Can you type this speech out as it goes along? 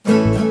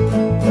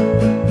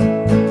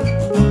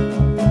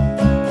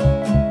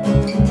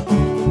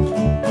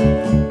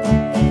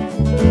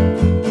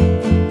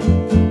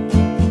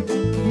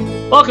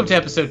Welcome to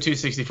episode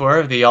 264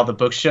 of the All the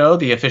Books Show,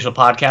 the official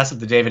podcast of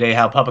the David A.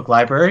 Howe Public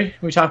Library.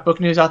 We talk book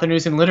news, author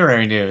news, and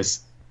literary news.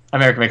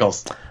 I'm Eric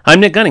Mickles.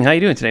 I'm Nick Gunning. How you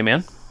doing today,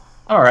 man?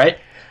 All right.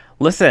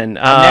 Listen,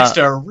 I'm next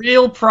to a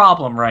real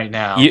problem right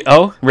now.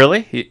 Oh,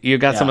 really? You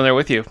got someone there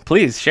with you?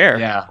 Please share.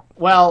 Yeah.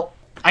 Well,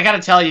 I got to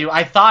tell you,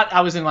 I thought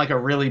I was in like a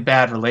really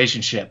bad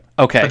relationship.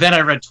 Okay. But then I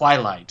read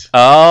Twilight.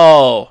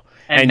 Oh.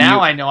 And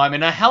now I know I'm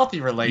in a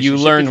healthy relationship. You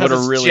learned what a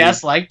it's really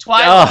just like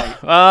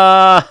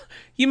Twilight.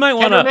 You might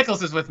want to. Kendra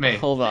Mickles is with me.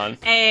 Hold on.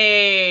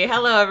 Hey,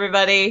 hello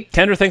everybody.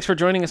 Kendra, thanks for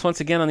joining us once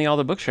again on the All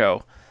the Book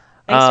Show.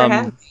 Thanks for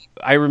having me.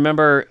 I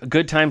remember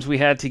good times we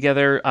had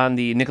together on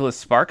the Nicholas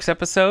Sparks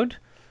episode,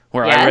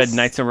 where I read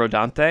Knights of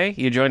Rodanthe.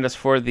 You joined us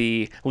for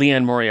the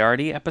Leanne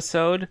Moriarty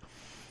episode.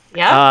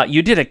 Yeah.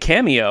 You did a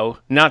cameo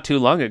not too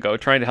long ago,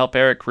 trying to help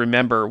Eric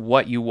remember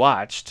what you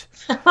watched.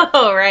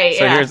 Oh, right.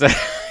 So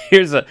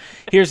yeah.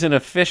 here's an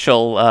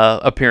official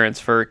appearance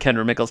for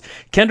Kendra Mickles.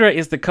 Kendra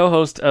is the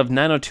co-host of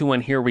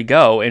 9021 Here We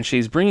Go, and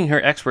she's bringing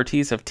her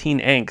expertise of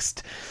teen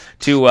angst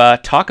to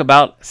talk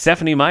about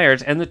Stephenie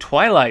Meyers and the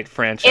Twilight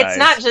franchise. It's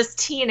not just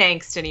teen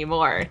angst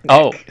anymore, Nick.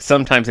 Oh,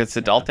 sometimes it's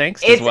adult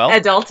angst as well? It's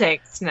adult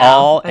angst now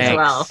All as angst.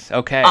 well.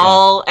 Okay.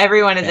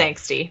 Everyone is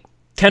angsty.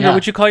 Kendra,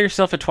 would you call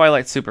yourself a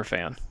Twilight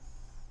superfan?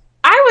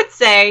 I would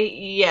say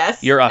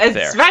yes. You're up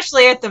there.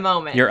 Especially at the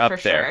moment. You're up for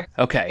there.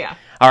 Sure. Okay. Yeah.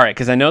 All right,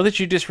 because I know that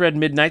you just read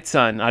Midnight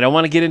Sun. I don't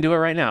want to get into it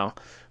right now,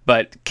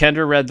 but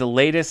Kendra read the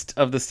latest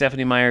of the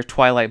Stephenie Meyer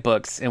Twilight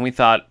books, and we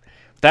thought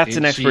that's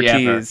an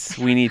expertise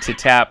we need to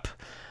tap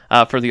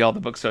for the All the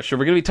Books Show.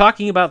 We're going to be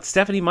talking about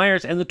Stephenie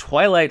Meyers and the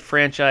Twilight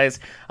franchise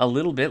a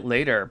little bit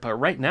later, but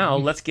right now,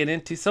 let's get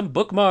into some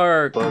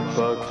bookmarks.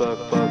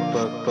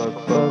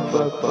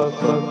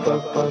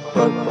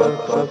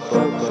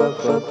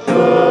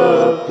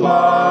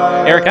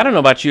 Eric, I don't know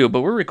about you,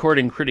 but we're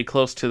recording pretty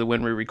close to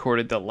when we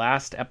recorded the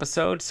last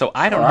episode, so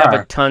I don't have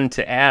a ton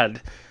to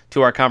add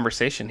to our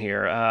conversation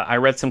here. I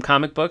read some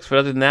comic books, but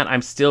other than that,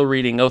 I'm still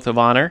reading Oath of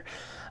Honor,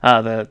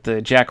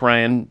 the Jack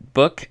Ryan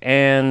book,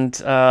 and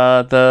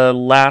The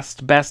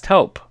Last Best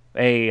Hope,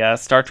 a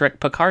Star Trek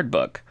Picard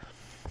book.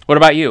 What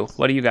about you?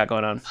 What do you got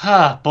going on?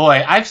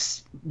 Boy, I've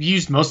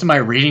used most of my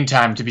reading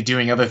time to be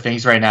doing other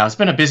things right now. It's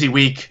been a busy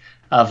week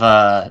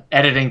of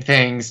editing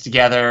things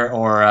together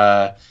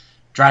or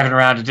driving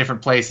around to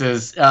different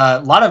places.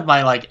 A lot of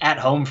my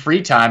at-home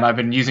free time I've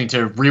been using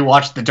to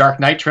rewatch the Dark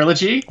Knight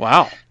trilogy.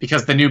 Wow.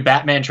 Because the new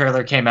Batman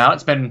trailer came out.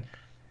 It's been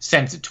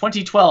since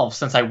 2012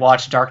 since I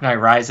watched Dark Knight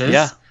Rises.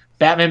 Yeah.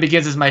 Batman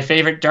Begins is my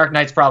favorite. Dark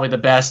Knight's probably the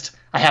best.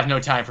 I have no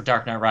time for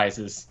Dark Knight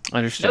Rises.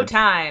 Understood. No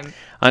time.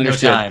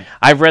 Understood. No time.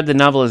 I've read the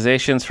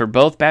novelizations for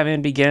both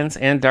Batman Begins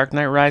and Dark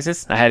Knight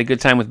Rises. I had a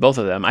good time with both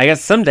of them. I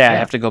guess someday I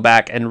have to go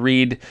back and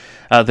read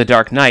The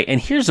Dark Knight.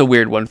 And here's a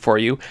weird one for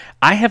you.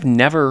 I have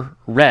never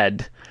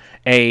read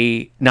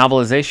a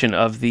novelization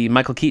of the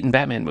Michael Keaton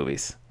Batman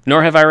movies.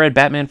 Nor have I read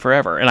Batman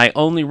Forever. And I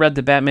only read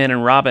the Batman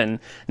and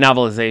Robin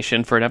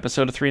novelization for an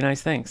episode of Three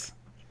Nice Things.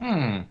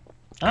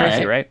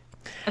 Crazy, right?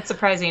 That's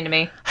surprising to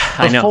me.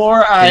 I know.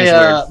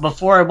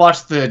 Before I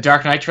watched the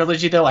Dark Knight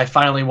trilogy, though, I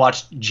finally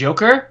watched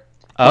Joker.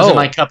 Wasn't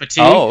my cup of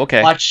tea. Oh,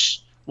 okay.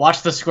 Watch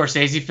the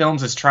Scorsese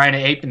films as trying to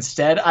ape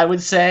instead, I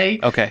would say.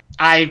 Okay.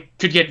 I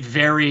could get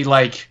very,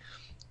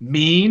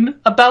 mean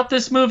about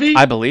this movie.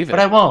 I believe it. But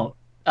I won't.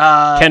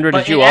 Kendra,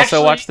 did you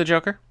also watch The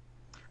Joker?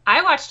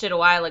 I watched it a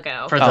while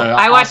ago. For the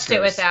I watched Oscars.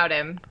 it without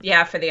him.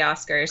 Yeah, for the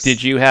Oscars.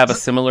 Did you have a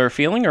similar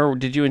feeling, or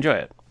did you enjoy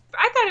it?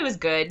 I thought it was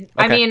good. Okay.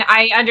 I mean,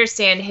 I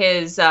understand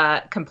his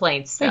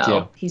complaints, though. Thank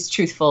you. He's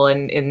truthful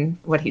in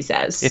what he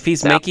says. If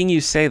he's making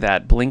you say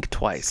that, blink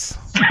twice.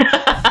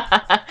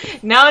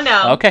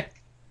 No. Okay.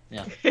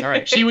 Yeah. All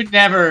right. She would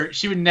never.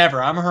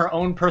 I'm her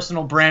own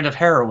personal brand of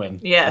heroin.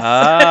 Yes.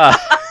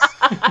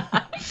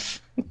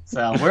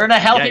 So we're in a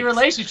healthy Yikes.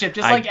 relationship,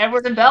 just like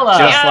Edward and Bella.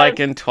 Just like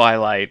in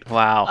Twilight.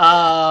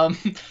 Wow.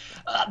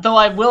 Though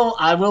I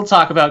will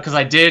talk about, because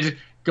I did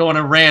go on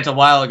a rant a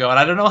while ago, and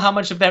I don't know how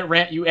much of that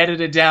rant you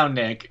edited down,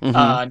 Nick,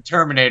 on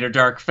Terminator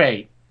Dark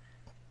Fate.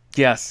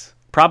 Yes.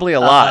 Probably a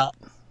lot.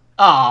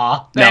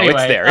 No, Anyway,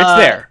 it's there. It's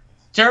there.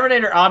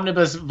 Terminator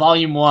Omnibus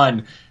Volume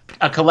 1,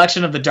 a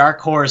collection of the Dark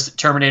Horse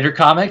Terminator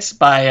comics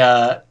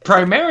by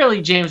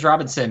primarily James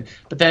Robinson,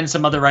 but then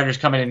some other writers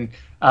come in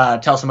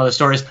and tell some other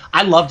stories.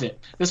 I loved it.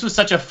 This was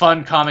such a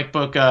fun comic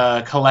book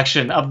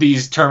collection of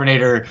these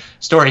Terminator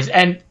stories,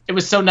 and it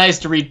was so nice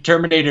to read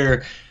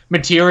Terminator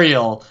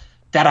material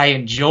that I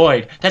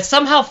enjoyed, that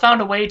somehow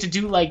found a way to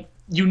do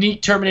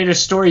unique Terminator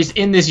stories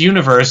in this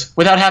universe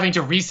without having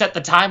to reset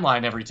the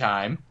timeline every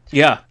time.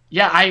 Yeah.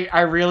 Yeah,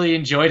 I really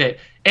enjoyed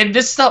it. And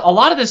this stuff, a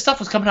lot of this stuff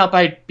was coming out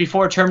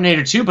before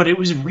Terminator 2, but it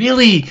was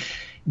really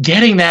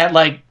getting that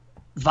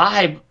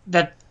vibe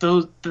that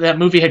that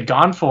movie had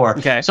gone for.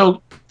 Okay.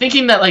 So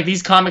thinking that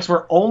these comics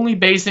were only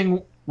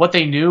basing what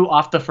they knew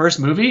off the first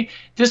movie,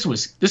 this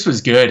was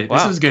good. Wow.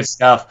 This was good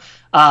stuff.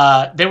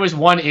 There was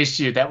one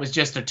issue that was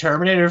just a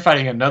Terminator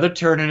fighting another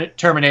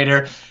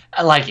Terminator,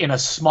 like in a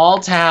small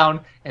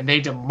town, and they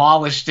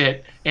demolished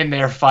it in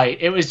their fight.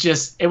 It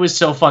was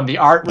so fun. The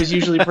art was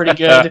usually pretty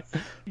good.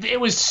 It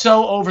was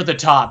so over the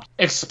top.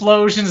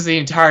 Explosions the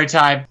entire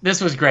time.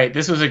 This was great.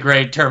 This was a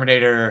great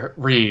Terminator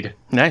read.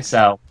 Nice.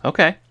 So,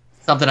 okay.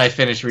 something I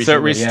finished recently. So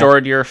it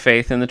restored your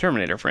faith in the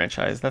Terminator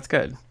franchise. That's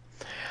good.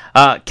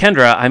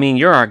 Kendra, I mean,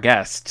 you're our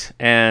guest,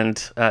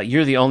 and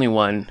you're the only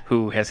one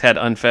who has had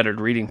unfettered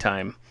reading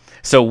time.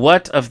 So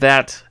what of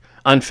that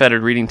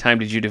unfettered reading time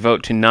did you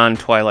devote to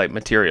non-Twilight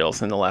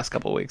materials in the last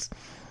couple of weeks?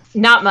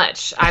 Not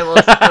much. I will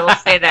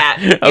say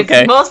that.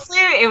 Okay.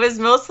 It was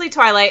mostly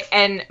Twilight,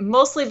 and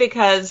mostly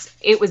because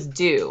it was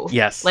due.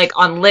 Yes. Like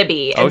on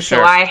Libby, and sure.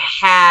 so I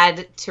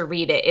had to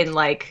read it in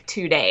like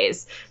 2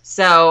 days.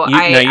 So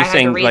I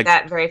had to read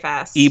that very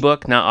fast.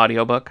 Ebook, not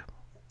audiobook?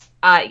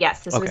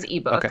 Yes, this was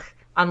ebook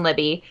on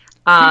Libby.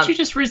 Didn't you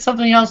just read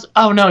something else?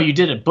 Oh no, you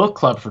did a book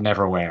club for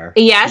Neverwhere.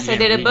 Yes, I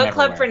did a book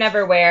club for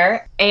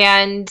Neverwhere,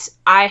 and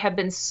I have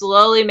been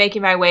slowly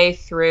making my way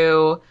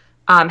through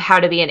How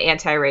to Be an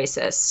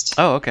Anti-Racist.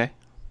 Oh, okay.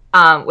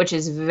 Which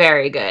is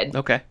very good.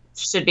 Okay.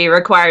 Should be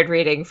required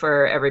reading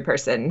for every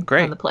person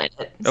on the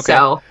planet. Okay.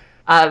 So,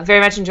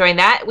 very much enjoying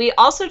that. We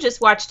also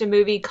just watched a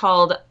movie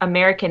called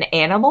American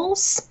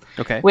Animals.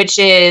 Okay. Which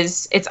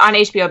it's on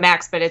HBO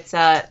Max, but it's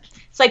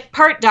like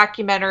part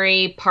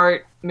documentary,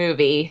 part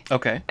movie.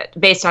 Okay.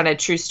 Based on a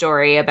true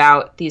story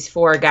about these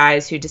 4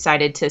 guys who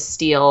decided to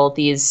steal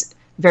these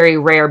very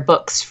rare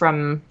books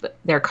from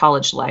their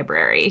college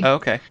library. Oh,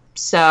 okay.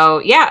 So,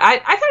 yeah, I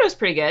thought it was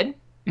pretty good.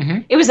 Mm-hmm.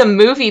 It was a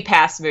Movie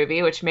Pass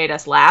movie, which made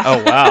us laugh.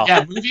 Oh, wow.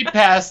 Yeah, Movie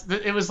Pass.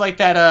 It was like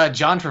that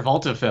John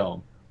Travolta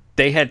film.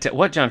 They had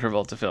what John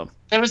Travolta film?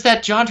 There was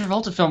that John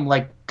Travolta film,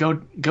 like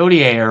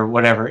Gaudier or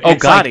whatever. Oh,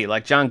 Gotti,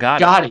 like John Gotti.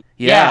 Gotti.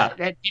 Yeah.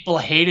 And people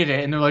hated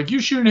it, and they're like, you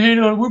shouldn't hate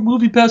it. We're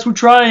Movie Pass, we're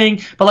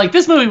trying. But like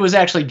this movie was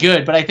actually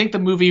good, but I think the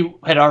movie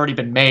had already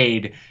been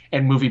made,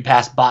 and Movie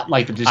Pass bought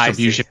like the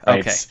distribution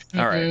rights. Okay,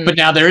 all right. But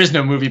now there is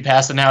no Movie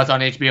Pass, and now it's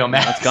on HBO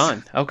Max. It's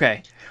gone.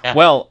 Okay. Yeah.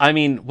 Well, I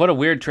mean, what a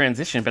weird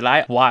transition, but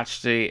I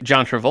watched a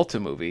John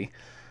Travolta movie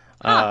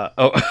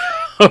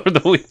over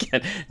the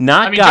weekend.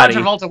 Gotti. John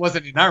Travolta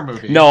wasn't in our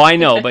movie. No, I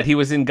know, but he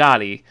was in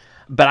Gotti.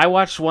 But I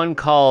watched one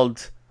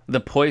called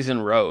The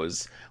Poison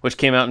Rose, which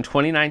came out in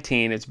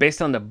 2019. It's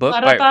based on the book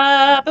based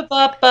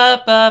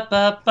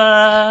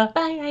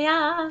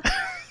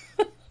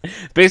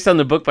on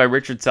the book by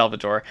Richard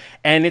Salvatore,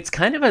 and it's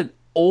kind of an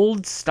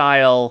old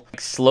style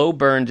slow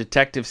burn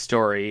detective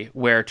story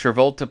where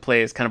Travolta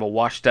plays kind of a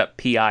washed up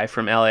PI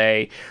from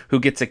LA who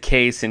gets a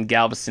case in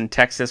Galveston,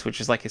 Texas, which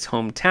is like his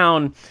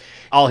hometown.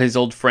 All his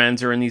old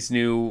friends are in these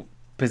new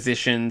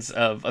positions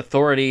of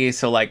authority,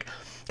 so like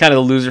kind of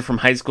the loser from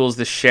high school is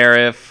the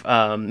sheriff.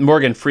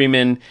 Morgan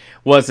Freeman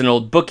was an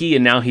old bookie,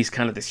 and now he's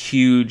kind of this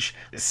huge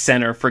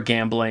center for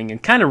gambling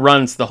and kind of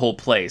runs the whole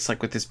place,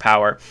 like with his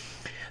power.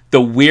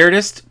 The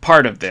weirdest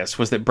part of this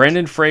was that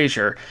Brendan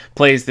Fraser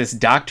plays this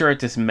doctor at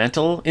this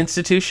mental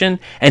institution,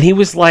 and he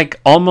was like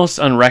almost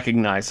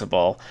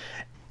unrecognizable.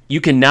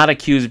 You cannot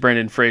accuse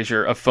Brendan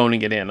Fraser of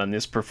phoning it in on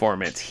this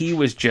performance. He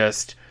was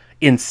just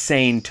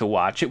insane to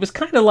watch. It was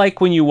kind of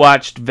like when you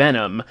watched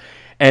Venom,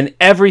 and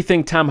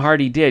everything Tom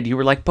Hardy did, you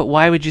were like, but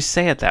why would you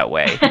say it that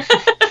way?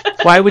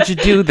 Why would you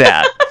do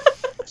that?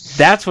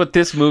 That's what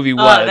this movie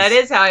was. Oh, that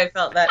is how I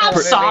felt that I'm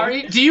movie.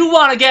 sorry. Do you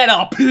want to get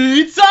a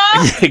pizza?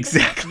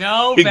 Exactly.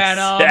 No,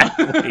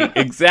 Venom.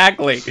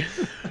 Exactly.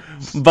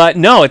 But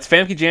no, it's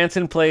Famke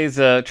Janssen plays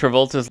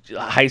Travolta's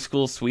high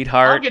school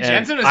sweetheart. Famke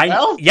Janssen as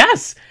well?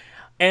 Yes.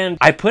 And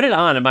I put it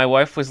on, and my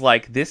wife was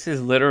like, this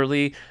is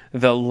literally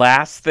the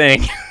last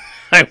thing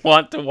I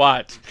want to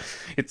watch.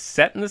 It's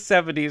set in the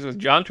 70s with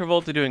John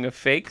Travolta doing a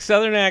fake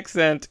Southern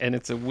accent, and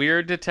it's a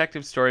weird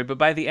detective story. But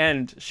by the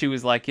end, she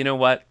was like, you know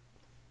what?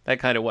 That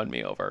kind of won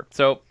me over.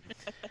 So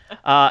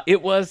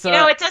it was...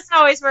 it doesn't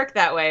always work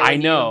that way when I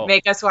know. you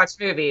make us watch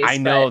movies. I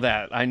know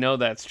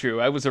that's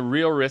true. It was a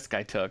real risk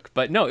I took.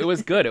 But no, it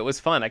was good. It was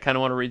fun. I kind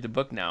of want to read the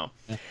book now.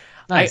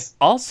 Nice.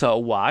 I also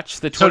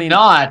watched the So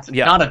not a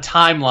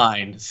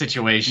timeline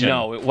situation.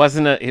 No, it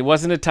wasn't a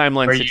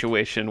timeline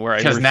situation where I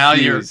because now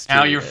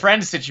your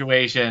friend's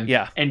situation.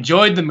 Yeah.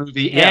 Enjoyed the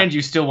movie and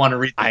you still want to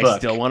read the book. I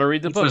still want to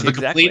read the book. Which was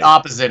the complete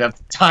opposite of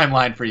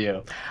timeline for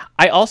you.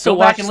 I also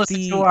go back and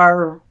listen to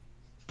our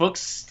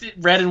books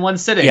read in one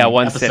sitting. Yeah,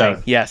 one episode.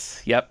 sitting.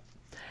 Yes. Yep.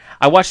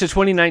 I watched the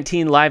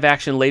 2019 live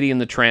action Lady and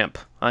the Tramp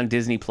on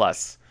Disney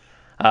Plus.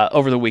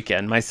 Over the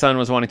weekend. My son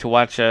was wanting to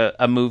watch a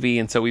movie,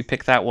 and so we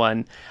picked that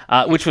one,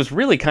 which was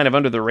really kind of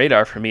under the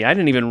radar for me. I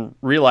didn't even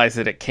realize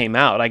that it came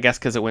out, I guess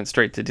because it went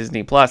straight to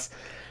Disney Plus.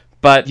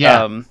 But,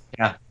 before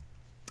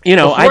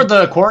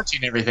the quarantine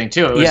and everything,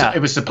 too.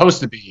 It was supposed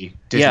to be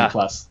Disney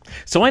Plus.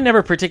 So I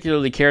never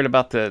particularly cared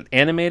about the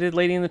animated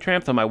Lady and the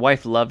Tramp, though my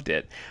wife loved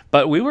it.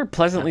 But we were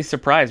pleasantly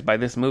surprised by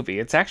this movie.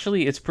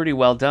 It's pretty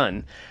well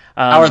done.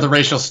 How are the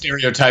racial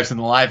stereotypes in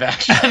the live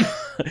action?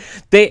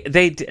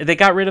 they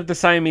got rid of the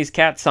Siamese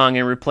Cat song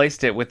and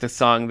replaced it with the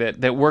song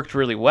that worked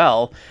really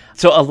well.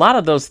 So a lot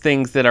of those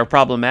things that are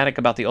problematic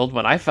about the old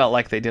one, I felt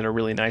like they did a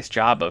really nice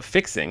job of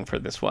fixing for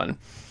this one.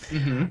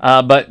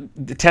 Mm-hmm.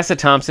 But Tessa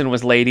Thompson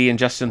was Lady and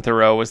Justin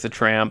Theroux was the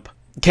Tramp.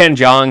 Ken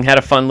Jeong had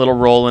a fun little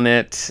role in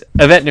it.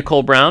 Yvette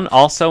Nicole Brown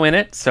also in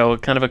it, so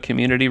kind of a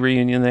community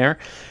reunion there.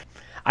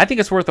 I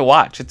think it's worth a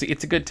watch.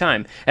 It's a good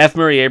time. F.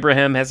 Murray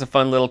Abraham has a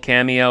fun little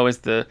cameo as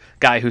the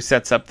guy who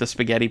sets up the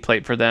spaghetti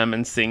plate for them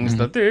and sings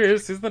the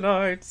 "This is the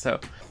Night." So,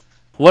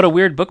 what a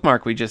weird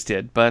bookmark we just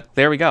did, but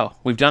there we go.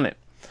 We've done it.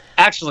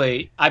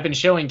 Actually, I've been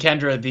showing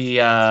Kendra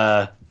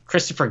the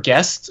Christopher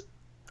Guest.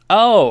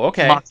 Oh,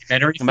 okay.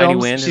 Documentary films. Mighty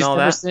Wind and all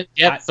that.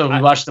 Yep. So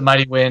we watched The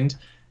Mighty Wind,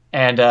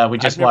 and we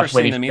just watched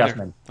Waiting for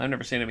Guffman. I've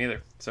never seen them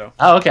either. So.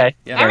 Oh, okay.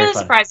 Yeah. That really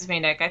surprises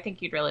me, Nick. I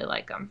think you'd really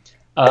like them.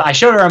 I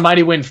showed her A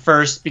Mighty Wind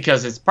first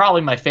because it's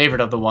probably my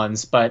favorite of the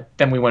ones, but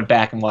then we went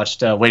back and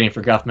watched Waiting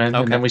for Guffman,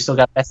 and then we still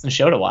got Best in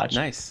Show to watch.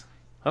 Nice.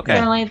 Okay.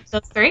 Only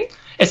those three?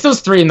 It's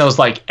those three in those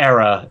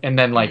era, and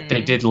then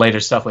they did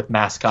later stuff with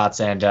Mascots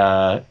and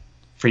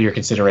For Your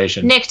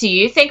Consideration. Nick, do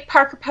you think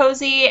Parker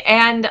Posey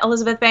and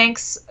Elizabeth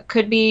Banks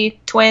could be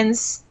twin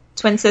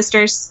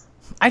sisters?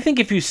 I think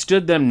if you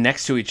stood them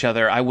next to each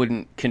other, I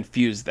wouldn't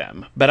confuse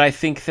them. But I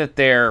think that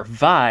their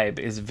vibe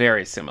is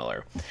very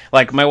similar.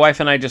 Like, my wife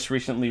and I just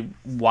recently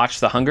watched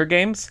The Hunger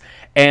Games,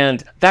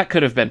 and that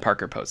could have been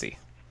Parker Posey.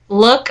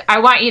 Look, I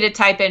want you to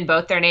type in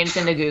both their names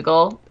into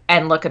Google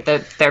and look at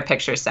their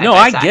pictures side by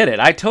side. side. I get it.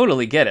 I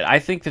totally get it. I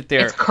think that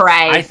it's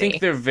crazy. I think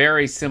they're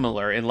very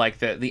similar in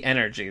the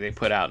energy they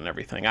put out and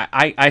everything.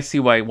 I see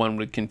why one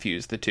would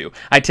confuse the two.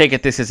 I take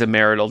it this is a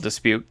marital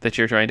dispute that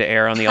you're trying to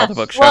air on the All the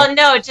Book Show. Well,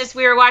 no, just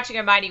we were watching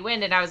A Mighty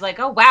Wind and I was like,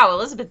 oh wow,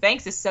 Elizabeth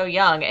Banks is so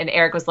young, and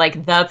Eric was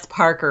like, that's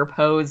Parker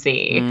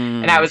Posey,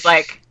 and I was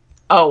like,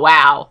 oh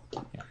wow.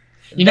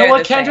 You know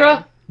what,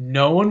 Kendra?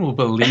 No one will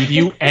believe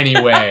you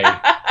anyway.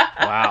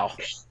 Wow.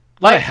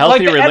 What a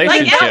healthy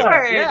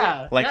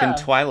relationship. Like in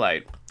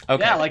Twilight.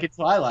 Okay. Yeah, like in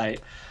Twilight.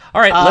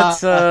 All right,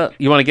 let's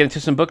you want to get into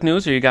some book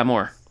news, or you got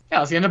more? Yeah,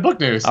 let's get into book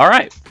news. All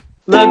right.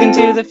 Look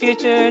into the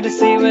future to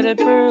see what it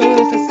proves.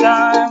 It's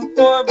time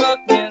for book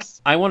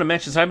news. I want to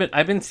mention, so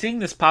I've been seeing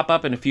this pop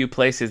up in a few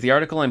places. The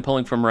article I'm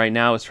pulling from right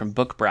now is from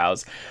Book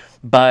Browse,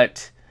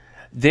 but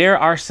there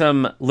are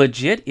some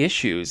legit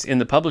issues in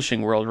the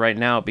publishing world right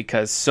now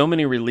because so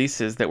many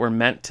releases that were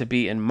meant to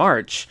be in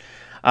March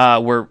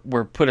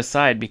were put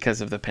aside because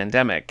of the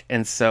pandemic.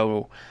 And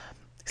so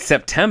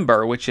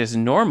September, which is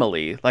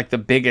normally like the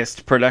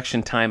biggest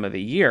production time of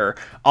the year,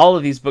 all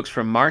of these books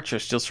from March are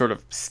still sort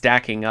of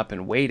stacking up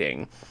and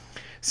waiting.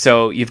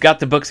 So you've got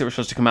the books that were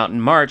supposed to come out in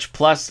March,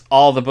 plus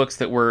all the books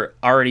that were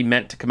already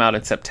meant to come out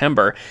in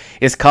September,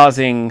 is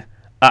causing,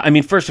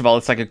 first of all,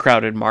 it's like a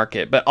crowded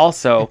market, but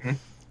also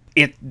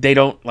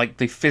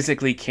they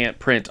physically can't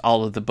print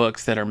all of the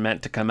books that are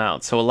meant to come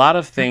out. So a lot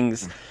of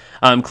things,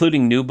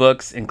 including new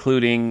books,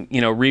 including,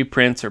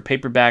 reprints or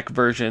paperback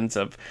versions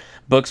of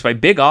books by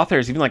big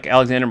authors, even like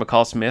Alexander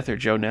McCall Smith or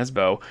Joe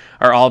Nesbo,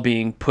 are all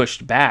being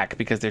pushed back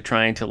because they're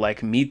trying to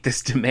meet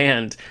this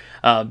demand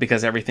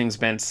because everything's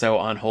been so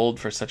on hold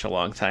for such a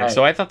long time. Right.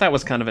 So I thought that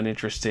was kind of an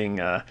interesting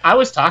I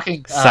was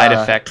talking side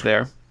effect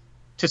there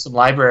to some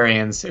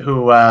librarians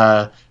who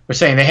were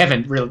saying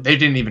they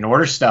didn't even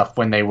order stuff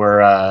when they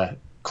were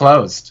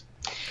closed.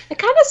 It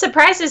kind of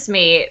surprises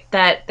me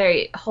that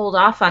they hold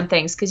off on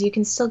things because you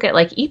can still get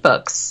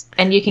ebooks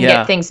and you can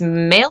get things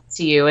mailed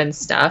to you and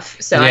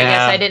stuff. So I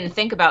guess I didn't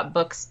think about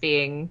books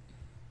being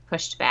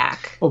pushed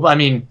back.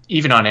 Well,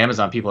 even on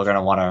Amazon, people are going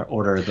to want to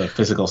order the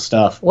physical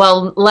stuff.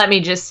 Well, let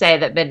me just say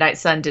that Midnight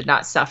Sun did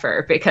not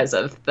suffer because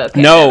of the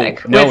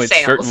pandemic. No, it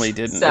certainly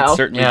didn't. So. It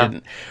certainly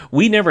didn't.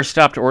 We never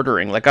stopped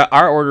ordering.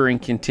 Our ordering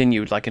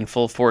continued in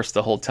full force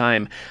the whole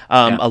time.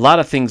 A lot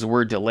of things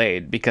were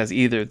delayed because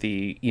either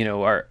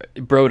our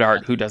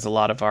Brodart, who does a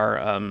lot of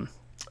our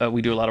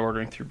we do a lot of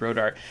ordering through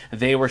Brodart.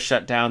 They were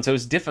shut down, so it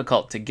was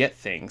difficult to get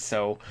things.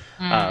 So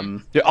there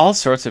are all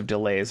sorts of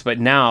delays. But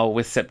now,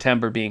 with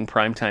September being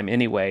prime time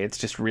anyway, it's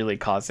just really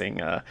causing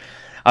a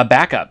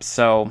backup.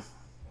 So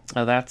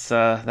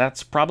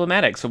that's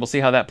problematic. So we'll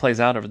see how that plays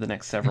out over the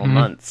next several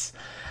months.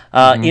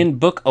 In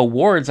book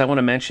awards, I want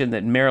to mention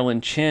that Marilyn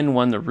Chin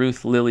won the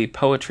Ruth Lilly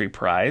Poetry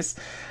Prize.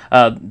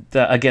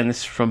 Again, this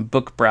is from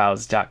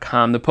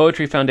bookbrowse.com. The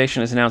Poetry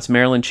Foundation has announced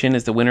Marilyn Chin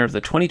is the winner of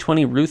the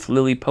 2020 Ruth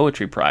Lilly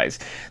Poetry Prize.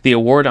 The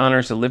award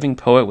honors a living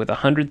poet with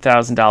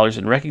 $100,000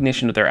 in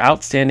recognition of their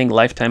outstanding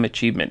lifetime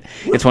achievement.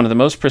 It's one of the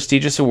most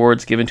prestigious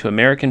awards given to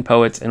American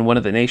poets and one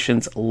of the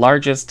nation's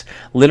largest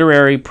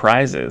literary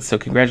prizes. So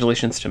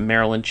congratulations to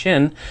Marilyn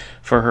Chin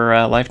for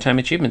her lifetime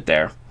achievement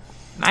there.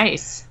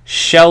 Nice.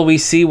 Shall we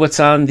see what's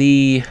on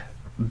the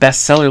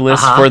bestseller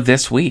list for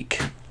this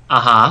week?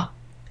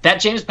 That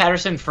James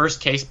Patterson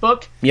first case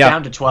book,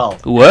 down to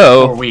 12.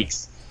 Whoa. 4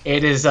 weeks.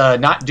 It is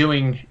not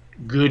doing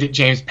good at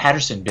James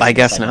Patterson business. I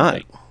guess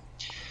not.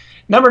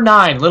 Number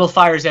 9, Little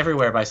Fires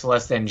Everywhere by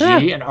Celeste Ng,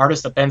 an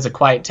artist that bends a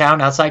quiet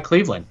town outside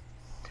Cleveland.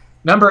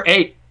 Number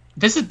 8,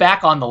 this is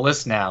back on the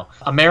list now,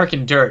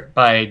 American Dirt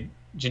by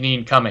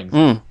Janine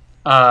Cummings.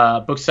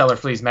 bookseller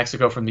flees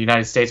Mexico from the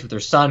United States with her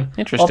son.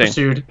 Interesting. While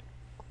pursued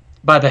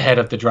by the head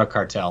of the drug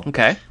cartel.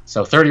 Okay.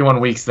 So 31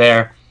 weeks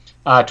there.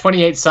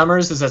 28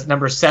 Summers is at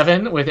number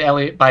 7 with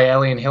by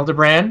Ellie and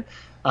Hildebrand.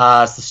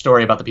 It's the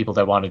story about the people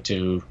that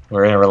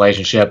were in a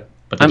relationship,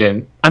 but they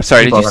didn't. I'm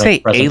sorry, did you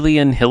say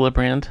Alien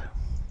Hildebrand?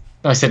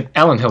 No, I said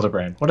Ellen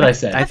Hildebrand. What did I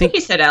say? I think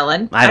you said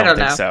Ellen. I don't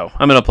think know. so.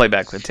 I'm going to play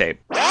back the tape.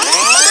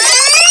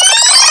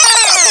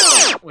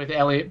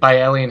 With by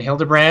Ellie and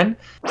Hildebrand.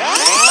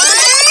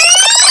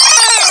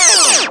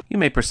 You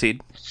may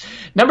proceed.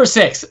 Number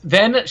 6,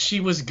 Then She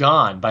Was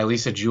Gone by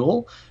Lisa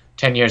Jewell.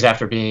 10 years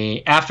after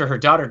her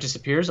daughter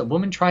disappears, a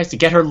woman tries to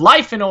get her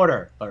life in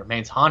order, but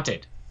remains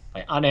haunted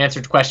by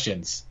unanswered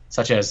questions,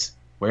 such as,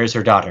 where's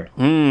her daughter?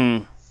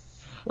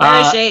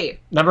 Where is she?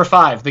 Number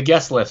 5, The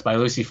Guest List by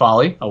Lucy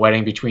Foley. A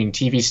wedding between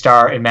TV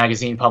star and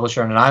magazine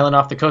publisher on an island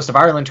off the coast of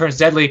Ireland turns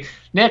deadly.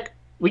 Nick,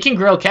 we can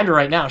grill Kendra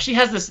right now. She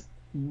has this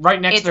right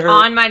next to her. It's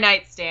on my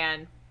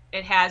nightstand.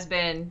 It has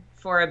been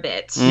for a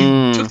bit.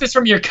 You took this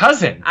from your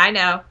cousin. I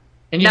know.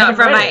 And you no,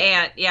 from my it.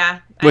 aunt, yeah.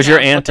 Was your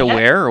aunt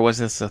aware, or was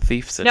this a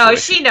thief situation? No,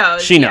 she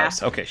knows. She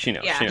knows. Okay, she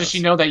knows. Yeah. She knows. Does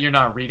she know that you're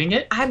not reading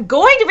it? I'm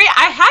going to read.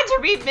 I had to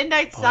read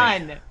Midnight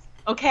Sun.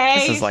 Okay.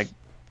 This is like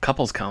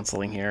couples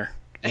counseling here.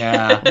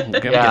 Yeah. I'm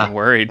getting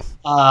worried.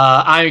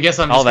 I guess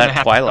I'm just going to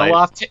have Twilight. to go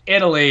off to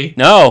Italy.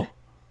 No.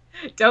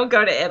 Don't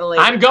go to Italy.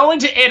 I'm going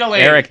to Italy.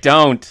 Eric,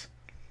 don't.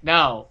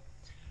 No.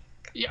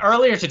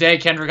 Earlier today,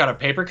 Kendra got a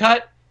paper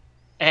cut,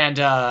 and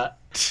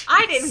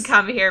I didn't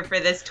come here for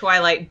this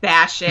Twilight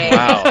bashing.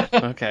 Wow.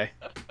 Okay.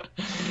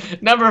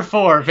 Number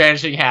 4,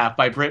 Vanishing Half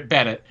by Britt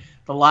Bennett.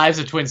 The lives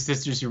of twin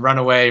sisters who run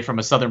away from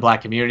a southern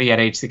black community at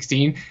age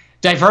 16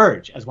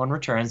 diverge as one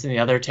returns and the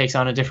other takes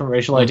on a different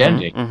racial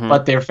identity,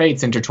 but their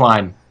fates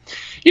intertwine.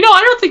 You know,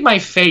 I don't think my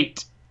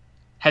fate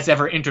has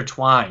ever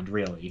intertwined,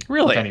 really.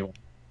 Really? With anyone.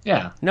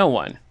 Yeah. No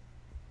one.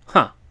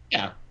 Huh.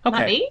 Yeah. Okay.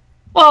 Not me?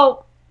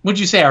 Well, would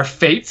you say our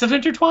fates have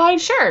intertwined?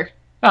 Sure.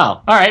 Oh,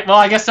 all right. Well,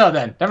 I guess so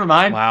then. Never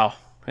mind. Wow.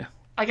 Yeah.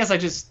 I guess I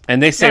just...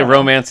 And they say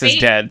romance is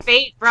dead.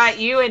 Fate brought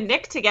you and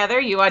Nick together.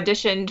 You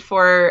auditioned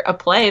for a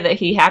play that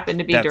he happened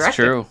to be directing. That's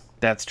true.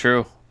 That's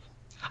true.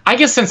 I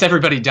guess since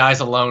everybody dies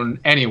alone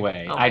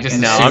anyway, Oh I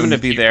just No, assumed I'm gonna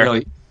be you there.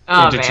 Really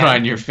Oh,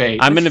 intertwine man. your fate.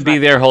 I'm going to be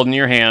there holding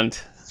your hand.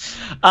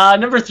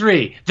 Number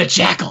 3, The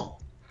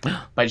Jackal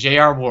by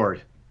J.R.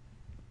 Ward.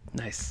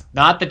 Nice.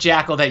 Not the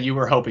jackal that you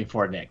were hoping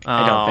for, Nick.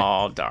 I don't think.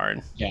 Oh,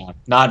 darn. Yeah,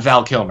 not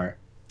Val Kilmer.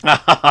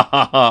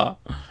 Oh,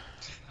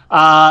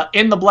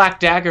 In the Black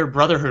Dagger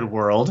Brotherhood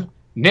world,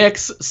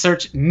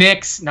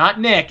 Nyx, not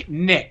Nick,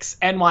 Nyx,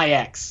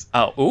 N-Y-X.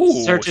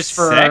 ooh. Searches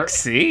for-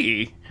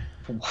 sexy.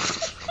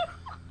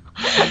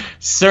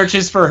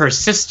 Searches for her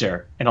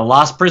sister in a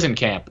lost prison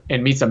camp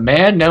and meets a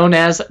man known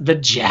as the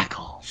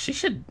Jackal. She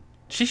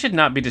should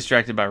not be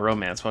distracted by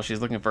romance while she's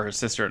looking for her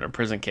sister in a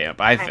prison camp,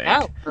 I think. I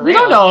know. For We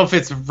real. don't know if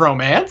it's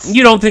romance.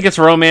 You don't think it's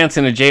romance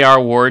in a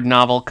J.R. Ward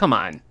novel? Come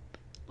on.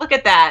 Look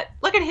at that.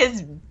 Look at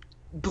his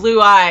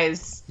blue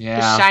eyes. Yeah.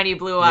 His shiny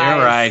blue eyes.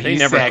 You're right. They He's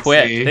never sexy.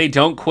 quit. They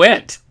don't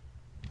quit.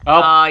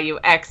 Oh, Oh, you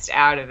X'd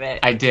out of it.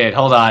 I did.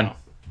 Hold on.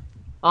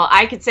 Well,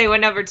 I could say what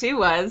number 2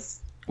 was.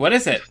 What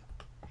is it?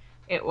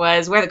 It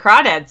was Where the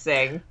Crawdads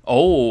Sing.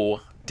 Oh,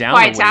 down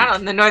Quiet the Town week.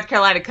 on the North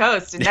Carolina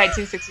coast in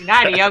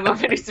 1969. A young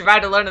woman who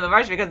survived alone in the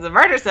marsh because of the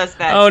murder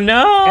suspect. Oh,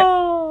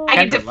 no. I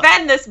can Kendra,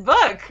 defend this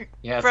book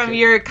Yes, from good.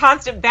 your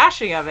constant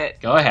bashing of it.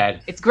 Go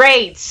ahead. It's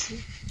great.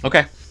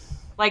 Okay.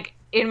 Like,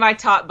 in my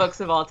top books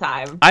of all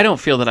time. I don't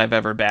feel that I've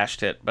ever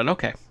bashed it, but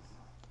okay.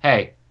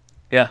 Hey,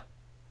 Yeah.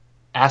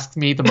 ask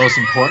me the most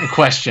important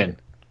question.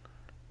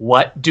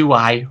 What do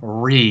I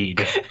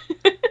read?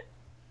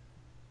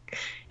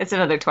 It's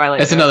another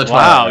Twilight. It's joke. another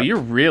Wow, Twilight. you're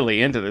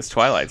really into this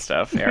Twilight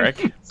stuff, Eric.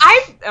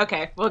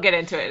 Okay, we'll get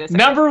into it in a second.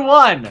 Number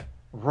 1,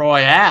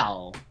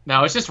 Royale.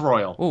 No, it's just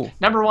Royal. Ooh.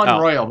 Number 1, Oh.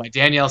 Royal by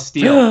Danielle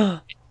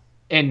Steele.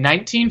 In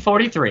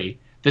 1943,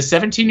 the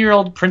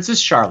 17-year-old Princess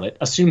Charlotte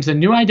assumes a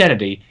new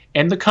identity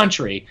in the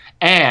country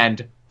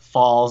and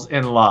falls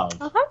in love.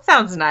 Well, that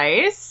sounds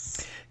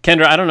nice.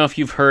 Kendra, I don't know if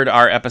you've heard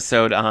our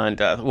episode on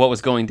what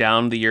was going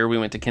down the year we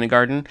went to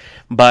kindergarten,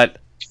 but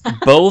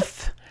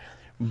both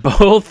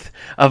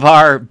of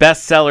our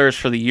bestsellers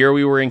for the year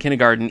we were in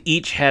kindergarten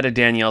each had a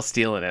Danielle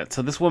Steele in it.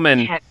 So this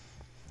woman,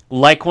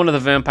 like one of the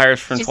vampires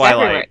from She's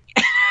Twilight, everywhere.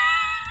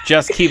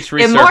 just keeps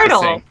resurfacing.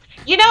 Immortal.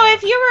 You know,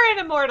 if you were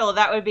an immortal,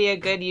 that would be a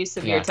good use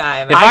of your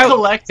time. If I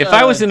collect, If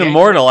I was an Danielle-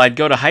 immortal, I'd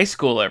go to high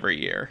school every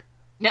year.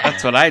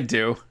 That's what I'd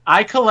do.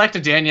 I collect a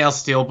Danielle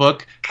Steele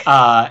book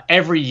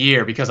every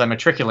year because I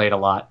matriculate a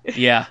lot.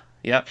 Yeah.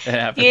 Yep. It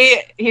happens.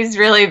 He's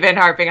really been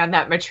harping on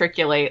that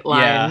matriculate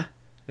line. Yeah.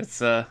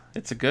 It's a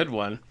good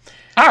one.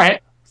 All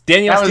right.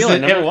 Danielle That was Steele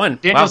at it. number 1.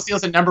 Danielle Wow.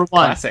 Steele's at number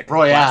 1. Classic.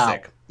 Royale.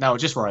 Classic. No,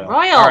 just Royal.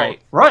 Royal. All right.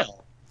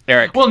 Royal.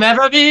 Eric. We'll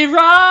never be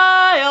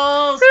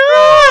royals.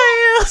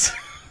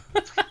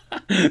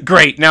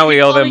 Great. Now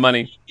we owe them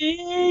money.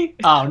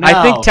 Oh, no.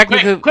 I think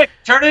technically- Quick,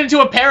 turn it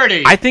into a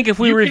parody. I think if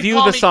we You can review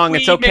call the me song,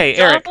 it's Queen okay.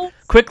 Eric, McDonald's?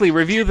 quickly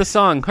review the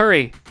song.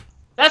 Hurry.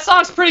 That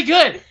song's pretty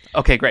good.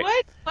 Okay, great.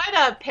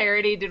 What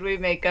parody did we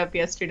make up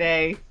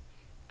yesterday?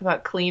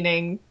 about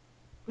cleaning.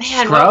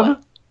 Man,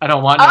 Scrub? I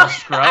don't want no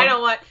scrub. I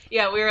don't want.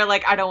 Yeah, we were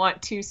like, I don't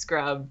want to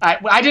scrub.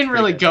 I didn't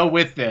really go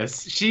with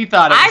this. She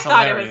thought it was hilarious. I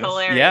thought it was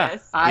hilarious. Yeah.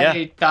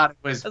 I thought it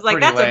was. I was like,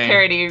 pretty that's lame. a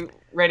parody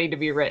ready to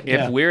be written.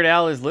 If Weird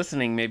Al is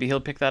listening, maybe he'll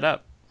pick that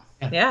up.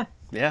 Yeah.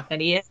 Yeah.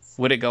 And he is.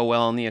 Would it go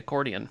well on the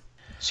accordion?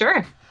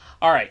 Sure.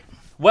 All right.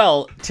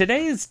 Well,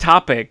 today's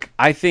topic,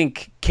 I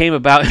think, came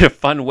about in a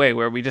fun way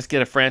where we just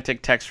get a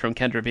frantic text from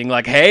Kendra being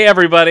like, hey,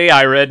 everybody,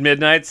 I read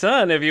Midnight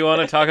Sun if you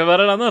want to talk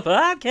about it on the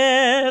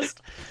podcast.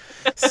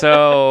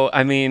 So,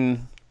 I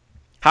mean,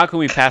 how can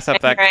we pass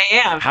up that? Here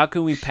I am. How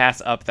can we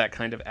pass up that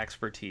kind of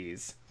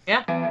expertise?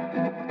 Yeah.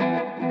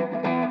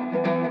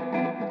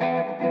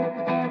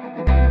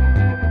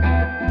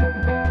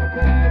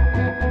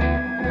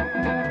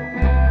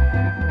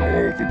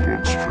 All the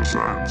Books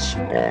presents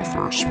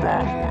Author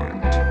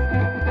Spotlight.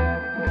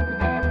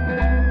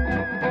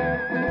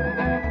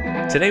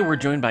 Today we're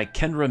joined by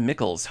Kendra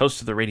Mickles,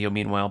 host of the Radio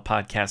Meanwhile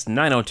podcast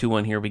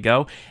 9021 Here We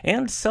Go,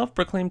 and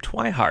self-proclaimed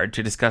Twihard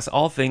to discuss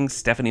all things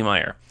Stephenie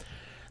Meyer.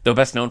 Though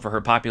best known for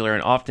her popular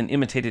and often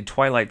imitated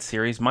Twilight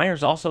series,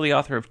 Meyer's also the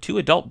author of 2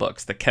 adult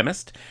books, The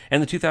Chemist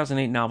and the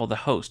 2008 novel The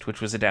Host,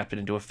 which was adapted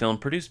into a film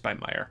produced by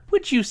Meyer.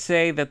 Would you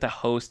say that The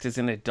Host is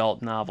an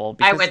adult novel?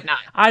 I would not.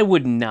 I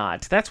would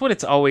not. That's what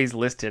it's always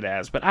listed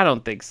as, but I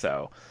don't think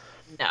so.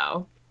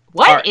 No.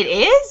 What? It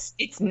is?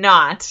 It's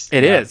not.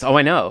 It is. Oh,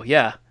 I know.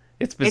 Yeah.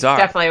 It's bizarre.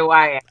 It's definitely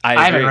YA.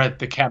 I haven't read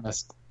The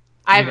Chemist.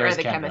 I haven't Neither read has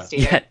The Kendra. Chemist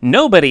either. Yeah,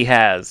 nobody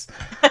has.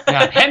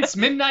 Yeah, hence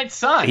Midnight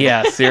Sun.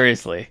 Yeah,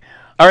 seriously.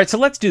 All right, so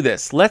let's do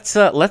this. Let's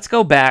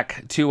go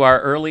back to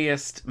our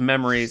earliest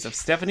memories of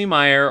Stephenie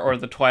Meyer or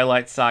the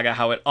Twilight Saga,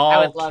 how it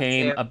all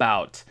came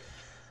about.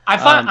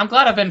 I'm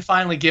glad I've been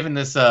finally given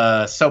this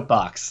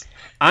soapbox.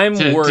 I'm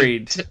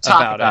worried to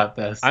talk about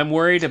this. I'm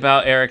worried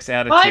about Eric's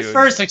attitude. My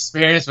first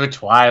experience with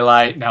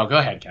Twilight. No, go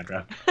ahead,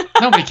 Kendra.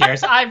 Nobody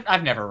cares.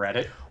 I've never read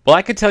it. Well,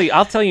 I could tell you.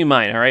 I'll tell you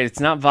mine. All right, it's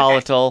not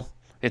volatile.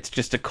 Okay. It's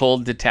just a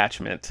cold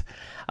detachment.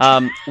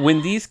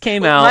 When these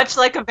came out, much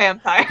like a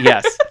vampire.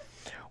 Yes.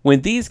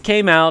 When these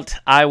came out,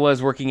 I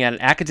was working at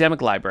an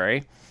academic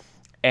library,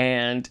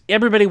 and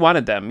everybody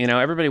wanted them. You know,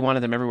 everybody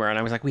wanted them everywhere, and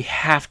I was like, we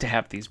have to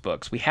have these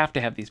books. We have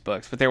to have these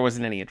books, but there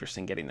wasn't any interest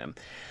in getting them.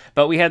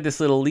 But we had this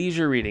little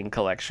leisure reading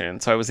collection,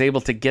 so I was able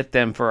to get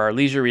them for our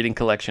leisure reading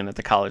collection at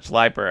the college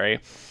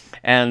library.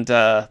 And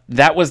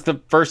that was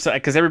the first,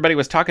 because everybody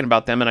was talking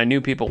about them, and I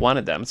knew people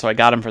wanted them, so I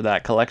got them for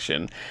that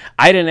collection.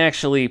 I didn't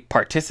actually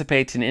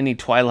participate in any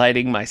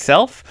Twilighting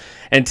myself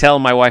until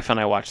my wife and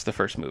I watched the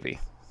first movie.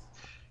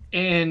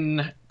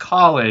 In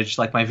college,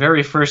 like my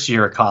very first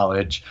year of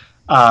college,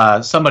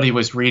 somebody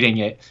was reading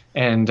it,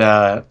 and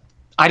I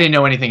didn't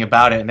know anything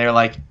about it, and they were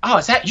like, "Oh,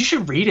 you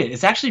should read it.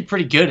 It's actually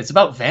pretty good. It's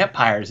about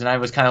vampires." And I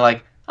was kind of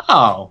like,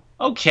 "Oh,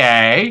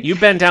 okay." You've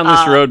been down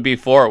this road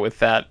before with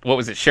that. What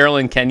was it,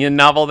 Sherilyn Kenyon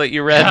novel that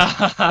you read?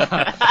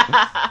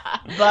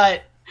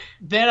 But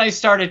then I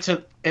started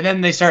to, and then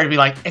they started to be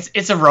like,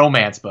 "It's a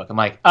romance book." I'm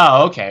like,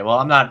 "Oh, okay. Well,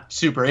 I'm not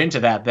super into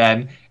that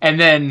then." And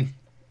then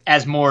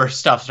as more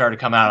stuff started to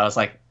come out, I was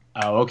like,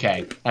 oh,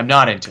 okay, I'm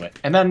not into it.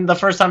 And then the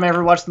first time I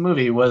ever watched the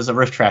movie was a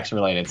riff tracks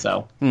related.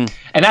 So, and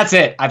that's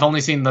it. I've only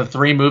seen the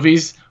 3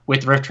 movies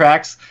with riff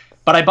tracks,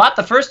 but I bought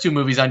the first 2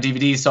 movies on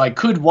DVD so I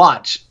could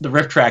watch the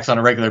riff tracks on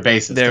a regular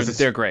basis.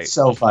 They're great.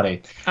 So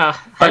funny. Oh,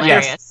 But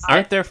hilarious. yes,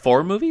 Aren't there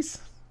 4 movies?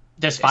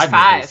 there's 5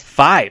 5. movies.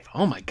 5.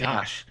 Oh my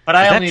gosh. But Is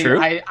I that only, true?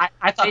 I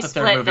thought They the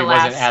split 3rd movie the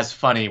wasn't last as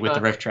funny with the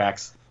book. riff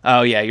tracks.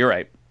 Oh yeah, you're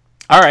right.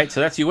 All right,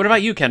 so that's you. What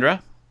about you,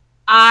 Kendra?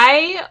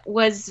 I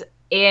was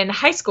in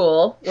high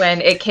school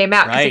when it came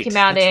out, because Right, it came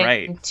out that's in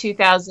right.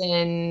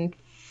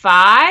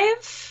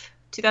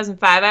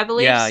 2005, I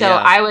believe. Yeah, so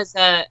yeah. I was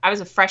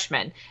a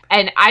freshman,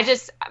 and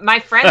my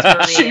friends were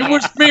reading She it.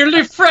 was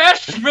merely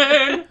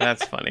freshman.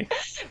 That's funny.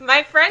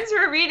 My friends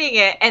were reading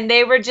it, and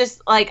they were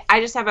just like, I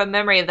just have a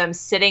memory of them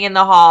sitting in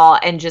the hall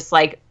and just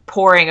like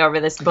poring over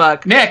this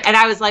book. Nick. And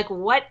I was like,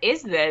 what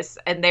is this?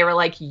 And they were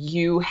like,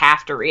 you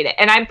have to read it.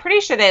 And I'm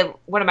pretty sure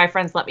one of my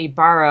friends let me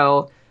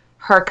borrow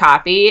her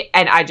copy,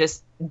 and I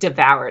just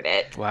devoured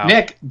it. Wow.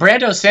 Nick,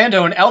 Brando,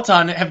 Sando, and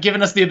Elton have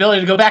given us the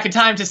ability to go back in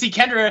time to see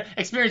Kendra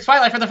experience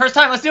Twilight for the first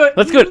time. Let's do it.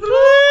 Let's do it.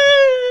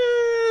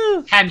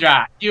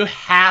 Kendra, you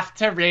have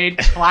to read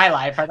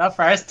Twilight for the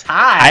first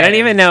time. I don't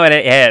even know what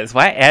it is.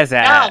 What is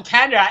it? No,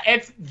 Kendra,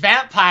 it's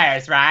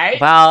vampires,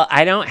 right? Well,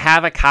 I don't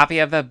have a copy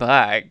of the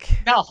book.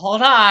 No,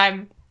 hold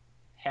on.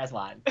 Here's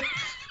one.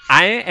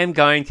 I am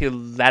going to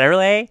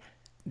literally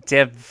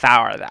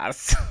devour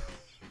this.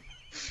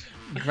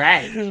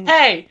 Great.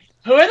 Hey,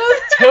 who are those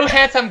 2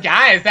 handsome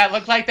guys that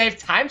look like they've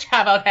time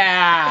traveled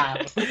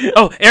here?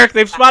 Oh, Eric,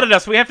 they've spotted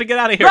us. We have to get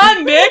out of here.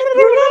 Run, Nick!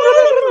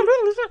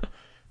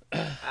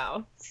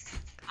 Wow.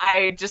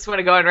 I just want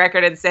to go on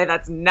record and say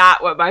that's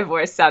not what my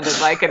voice sounded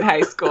like in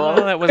high school.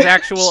 Well, that was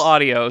actual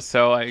audio,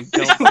 so I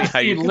don't see how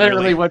you You can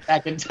literally really went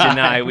back in time.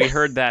 deny. We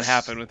heard that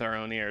happen with our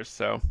own ears,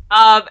 so.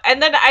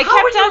 And then I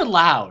How were kept you on.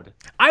 allowed?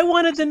 I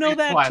wanted to know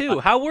that Twilight. too.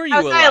 How were you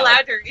Was I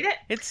allowed to read it?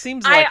 It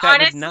seems I like that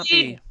would not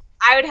honestly- be.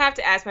 I would have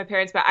to ask my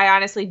parents, but I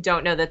honestly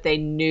don't know that they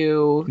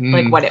knew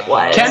like what it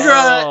was.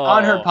 Kendra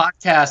on her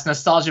podcast,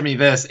 Nostalgia Me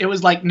This, it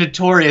was like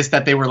notorious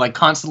that they were like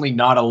constantly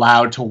not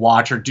allowed to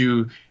watch or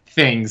do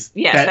things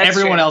that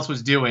everyone else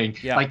was doing.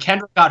 Yeah. Like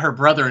Kendra got her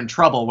brother in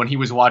trouble when he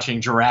was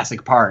watching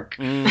Jurassic Park.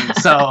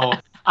 So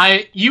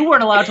you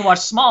weren't allowed to watch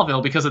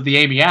Smallville because of the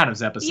Amy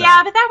Adams episode.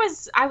 Yeah, but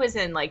I was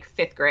in like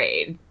 5th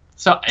grade.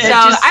 So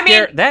I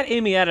mean, that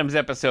Amy Adams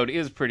episode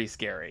is pretty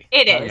scary.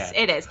 It is.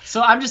 Okay. It is.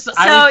 So I'm just. So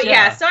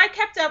I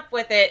kept up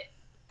with it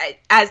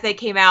as they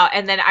came out,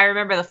 and then I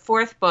remember the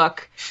 4th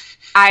book.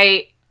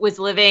 I was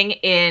living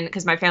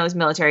because my family's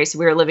military, so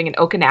we were living in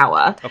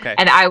Okinawa. Okay.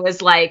 And I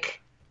was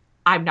like,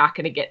 I'm not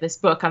going to get this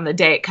book on the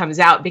day it comes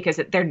out because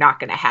they're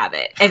not going to have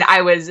it. And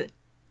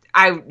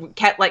I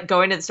kept like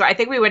going to the store. I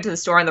think we went to the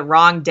store on the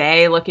wrong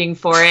day looking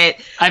for it.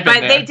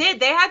 They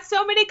did. They had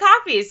so many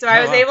copies. So I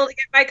was able to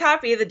get my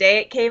copy the day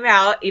it came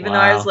out, even though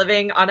I was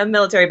living on a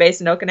military base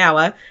in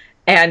Okinawa.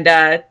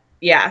 And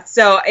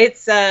so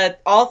it's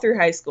all through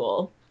high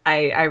school.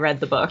 I read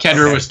the book.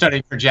 Kendra was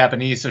studying for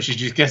Japanese, so she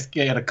just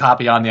get a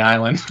copy on the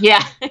island.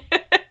 Yeah.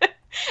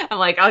 I'm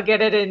like, I'll get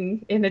it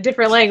in a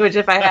different language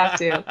if I have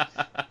to.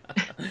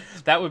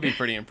 That would be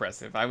pretty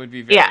impressive. I would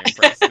be very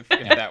impressed if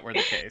that were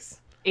the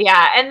case.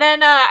 Yeah, and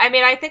then,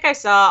 I think I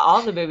saw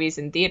all the movies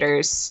in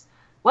theaters.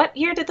 What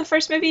year did the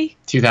first movie?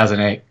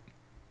 2008.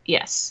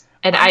 Yes.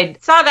 And I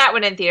saw that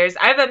one in theaters.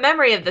 I have a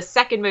memory of the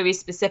second movie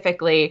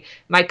specifically.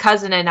 My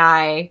cousin and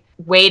I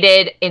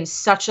waited in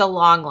such a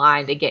long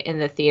line to get in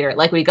the theater.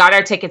 Like, we got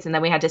our tickets, and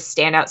then we had to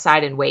stand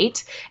outside and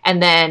wait.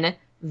 And then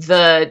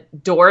the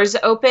doors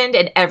opened,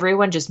 and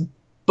everyone just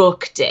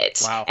booked it.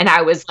 Wow. And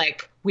I was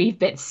like, we've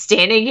been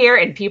standing here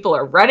and people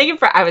are running in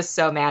front. I was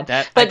so mad.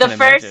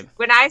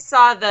 When I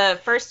saw the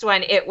first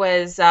one, it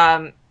was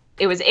in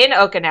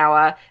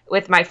Okinawa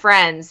with my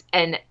friends.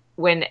 And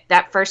when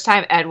that first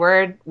time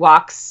Edward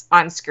walks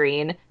on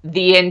screen,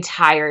 the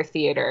entire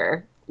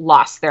theater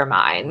lost their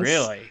minds.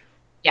 Really?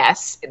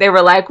 Yes. They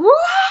were like,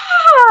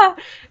 whoa!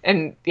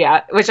 And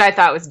yeah, which I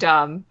thought was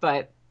dumb,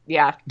 but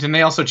yeah. Didn't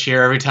they also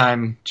cheer every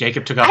time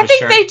Jacob took off his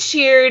shirt? I think they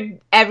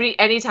cheered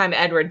anytime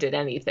Edward did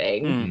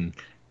anything.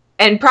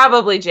 And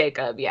probably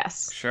Jacob,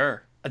 yes.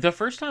 Sure. The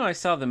first time I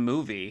saw the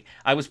movie,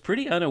 I was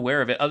pretty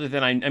unaware of it, other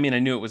than, I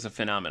knew it was a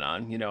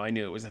phenomenon. You know, I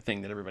knew it was a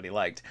thing that everybody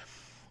liked.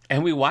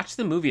 And we watched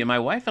the movie, and my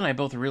wife and I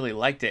both really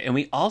liked it. And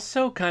we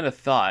also kind of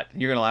thought,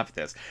 you're going to laugh at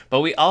this, but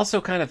we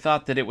also kind of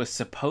thought that it was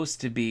supposed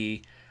to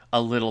be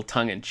a little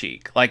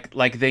tongue-in-cheek.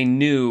 Like they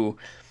knew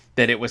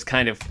that it was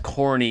kind of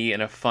corny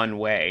in a fun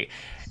way.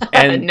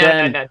 And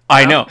no.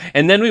 I know.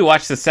 And then we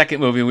watched the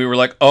second movie and we were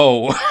like,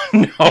 oh,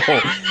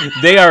 no,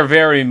 they are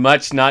very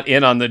much not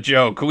in on the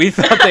joke. We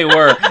thought they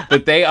were,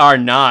 but they are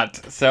not.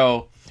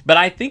 So, but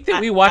I think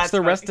that we watched the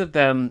rest of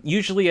them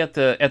usually at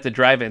the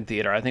drive-in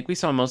theater. I think we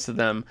saw most of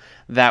them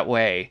that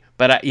way.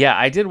 But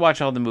I did watch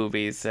all the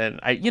movies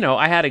and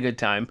I had a good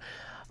time.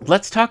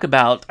 Let's talk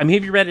about, have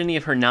you read any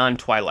of her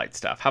non-Twilight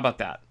stuff? How about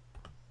that?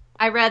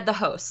 I read The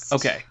Host.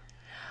 Okay.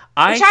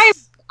 Which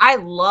I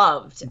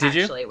loved,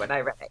 actually, when I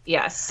read it.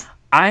 Yes.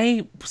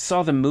 I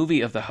saw the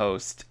movie of The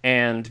Host,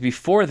 and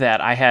before that,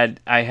 I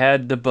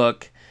had the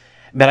book,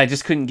 but I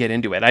just couldn't get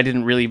into it. I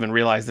didn't really even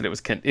realize that it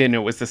was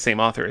the same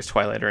author as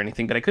Twilight or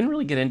anything, but I couldn't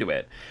really get into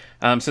it.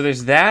 So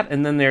there's that,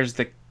 and then there's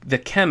the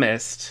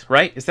Chemist,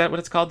 right? Is that what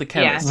it's called? The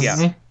Chemist,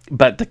 yes. Yeah.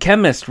 But The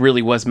Chemist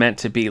really was meant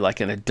to be like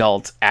an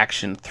adult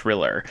action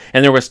thriller,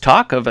 and there was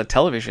talk of a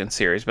television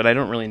series, but I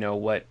don't really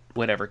know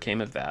whatever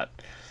came of that.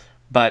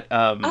 But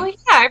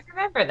I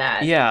remember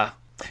that. Yeah.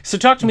 So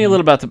talk to me a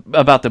little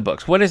about the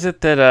books. What is it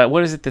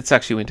that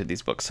sucks you into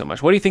these books so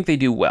much? What do you think they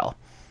do well?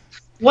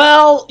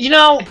 Well,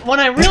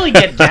 when I really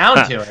get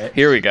down to it.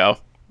 Here we go.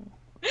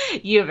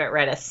 You haven't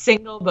read a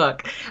single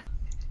book.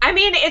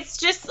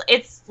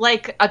 It's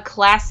like a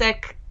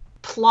classic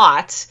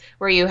plot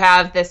where you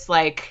have this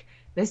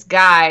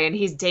guy and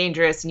he's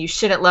dangerous and you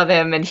shouldn't love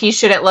him and he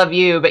shouldn't love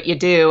you, but you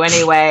do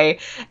anyway.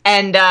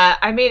 And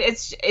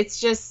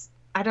it's just,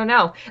 I don't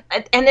know.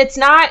 And it's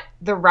not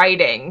the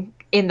writing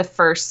in the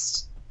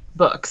first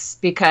books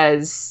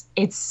because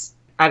it's,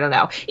 I don't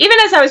know. Even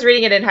as I was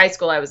reading it in high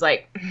school, I was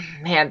like,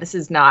 man, this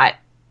is not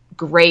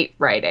great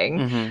writing.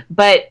 Mm-hmm.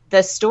 But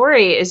the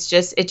story is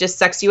it just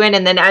sucks you in.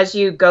 And then as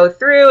you go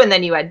through, and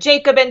then you add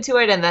Jacob into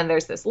it, and then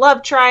there's this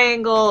love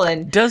triangle.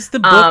 And does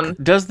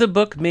the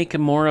book make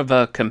more of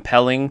a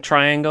compelling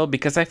triangle?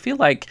 Because I feel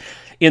like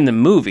in the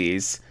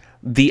movies,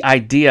 the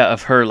idea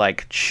of her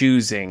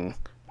choosing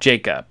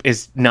Jacob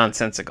is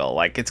nonsensical.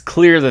 It's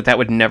clear that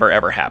would never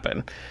ever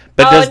happen.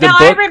 But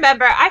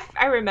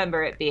I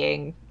remember it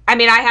being. I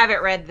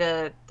haven't read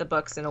the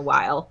books in a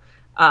while,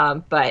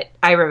 but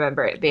I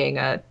remember it being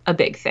a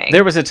big thing.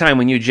 There was a time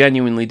when you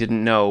genuinely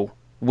didn't know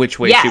which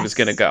way she was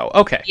going to go.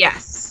 Okay.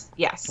 Yes.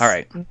 All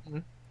right. Mm-hmm.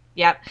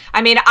 Yep.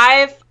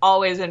 I've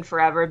always and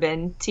forever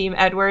been Team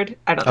Edward.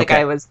 I don't think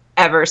I was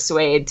ever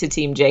swayed to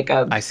Team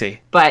Jacob. I see.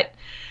 But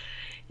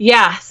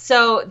yeah,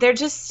 so they're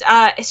just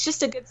it's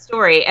just a good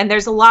story, and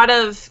there's a lot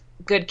of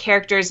good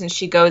characters, and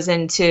she goes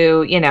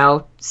into,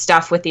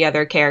 stuff with the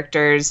other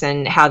characters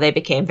and how they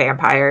became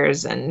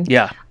vampires. And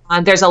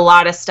there's a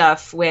lot of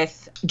stuff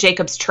with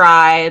Jacob's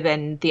tribe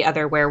and the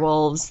other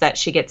werewolves that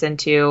she gets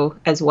into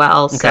as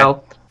well. Okay.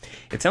 So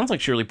it sounds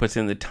like she really puts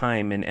in the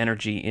time and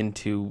energy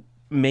into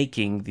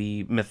making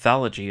the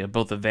mythology of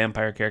both the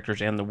vampire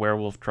characters and the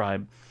werewolf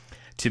tribe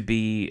to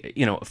be,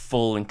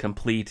 full and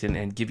complete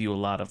and give you a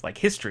lot of like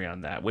history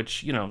on that,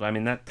 which,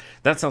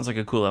 that sounds like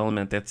a cool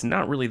element that's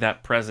not really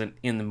that present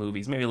in the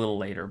movies, maybe a little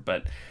later,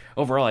 but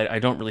overall, I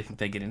don't really think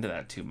they get into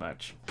that too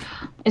much.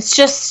 It's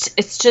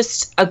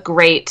just a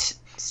great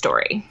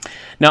story.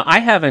 Now, I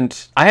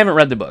haven't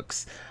read the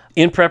books.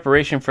 In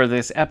preparation for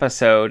this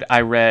episode, I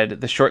read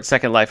The Short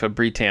Second Life of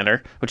Bree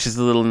Tanner, which is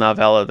the little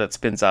novella that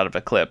spins out of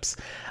Eclipse.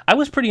 I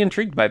was pretty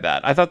intrigued by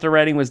that. I thought the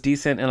writing was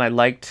decent, and I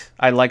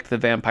liked the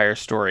vampire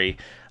story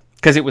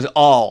because it was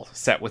all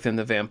set within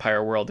the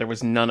vampire world. There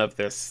was none of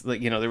this,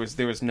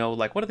 there was no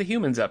like, what are the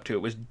humans up to?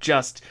 It was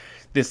just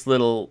this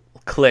little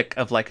clique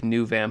of like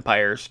new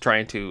vampires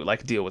trying to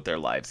like deal with their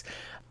lives.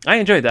 I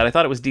enjoyed that. I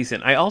thought it was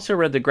decent. I also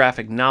read the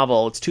graphic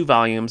novel. It's 2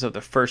 volumes of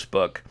the first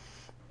book.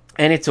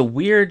 And it's a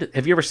weird...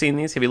 Have you ever seen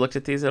these? Have you looked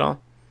at these at all?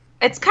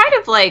 It's kind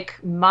of like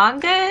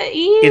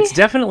manga-y. It's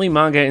definitely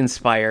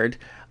manga-inspired.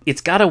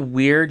 It's got a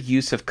weird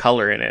use of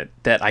color in it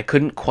that I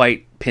couldn't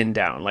quite pin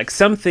down. Like,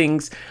 some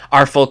things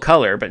are full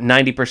color, but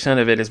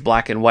 90% of it is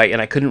black and white,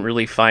 and I couldn't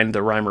really find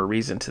the rhyme or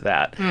reason to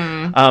that.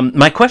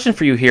 My question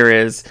for you here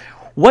is,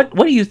 what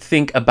do you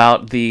think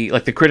about the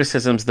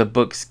criticisms the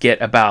books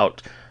get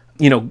about,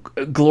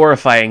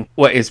 glorifying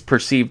what is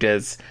perceived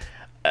as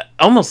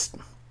almost...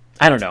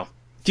 I don't know.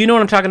 Do you know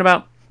what I'm talking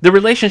about? The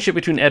relationship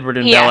between Edward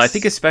and Bella, I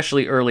think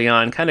especially early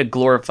on, kind of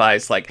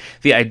glorifies like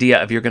the idea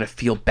of you're going to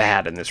feel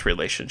bad in this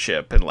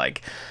relationship. And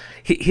like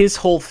his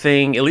whole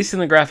thing, at least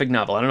in the graphic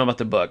novel, I don't know about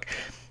the book,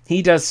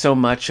 he does so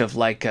much of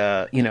like,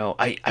 I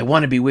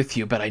want to be with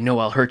you, but I know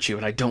I'll hurt you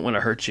and I don't want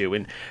to hurt you.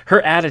 And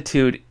her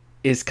attitude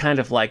is kind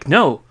of like,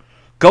 no,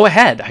 go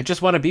ahead. I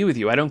just want to be with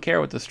you. I don't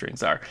care what the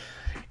strings are.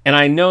 And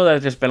I know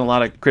that there's been a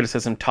lot of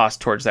criticism tossed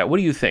towards that. What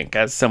do you think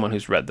as someone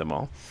who's read them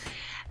all?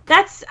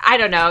 I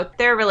don't know.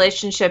 Their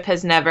relationship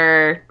has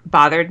never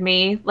bothered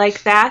me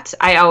like that.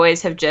 I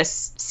always have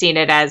just seen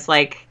it as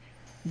like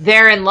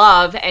they're in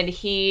love and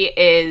he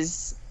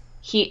is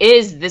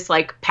this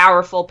like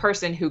powerful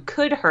person who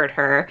could hurt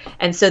her.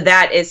 And so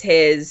that is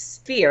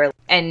his fear.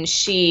 And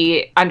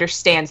she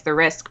understands the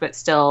risk, but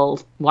still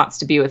wants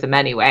to be with him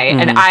anyway.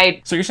 And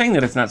So you're saying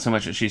that it's not so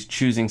much that she's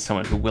choosing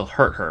someone who will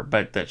hurt her,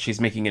 but that she's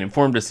making an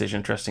informed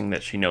decision, trusting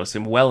that she knows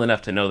him well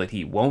enough to know that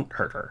he won't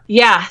hurt her.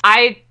 Yeah,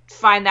 I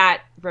find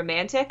that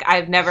romantic.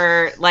 I've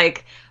never,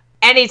 like,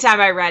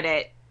 anytime I read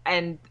it,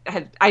 and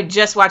I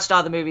just watched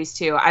all the movies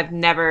too, I've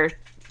never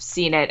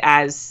seen it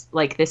as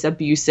like this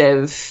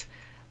abusive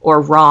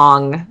or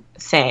wrong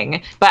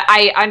thing, but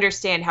I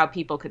understand how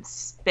people could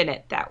spin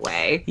it that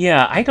way.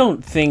 Yeah, I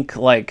don't think,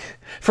 like,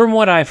 from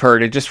what I've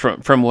heard, and just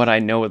from what I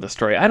know of the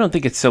story, I don't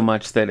think it's so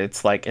much that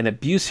it's like an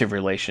abusive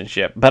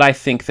relationship, but I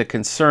think the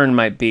concern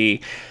might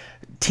be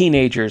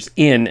teenagers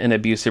in an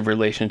abusive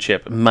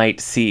relationship might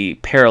see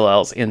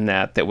parallels in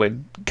that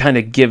would kind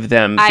of give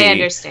them I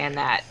understand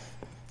that.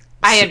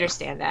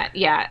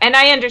 Yeah. And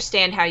I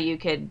understand how you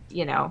could,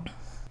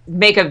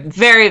 make a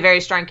very,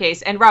 very strong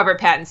case, and Robert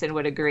Pattinson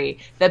would agree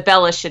that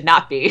Bella should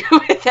not be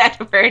with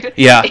Edward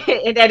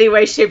in any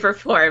way, shape, or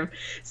form.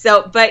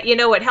 So, but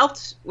what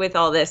helped with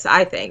all this,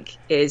 I think,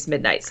 is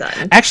Midnight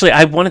Sun. Actually,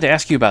 I wanted to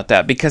ask you about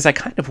that because I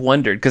kind of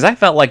wondered, because I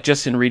felt like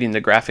just in reading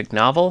the graphic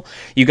novel,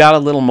 you got a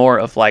little more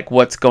of like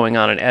what's going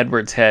on in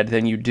Edward's head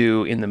than you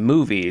do in the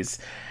movies.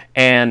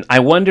 And I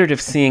wondered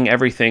if seeing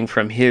everything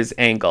from his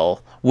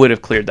angle would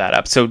have cleared that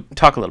up. So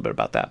talk a little bit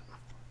about that.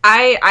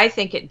 I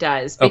think it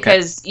does,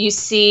 because you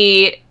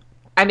see,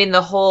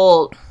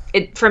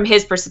 from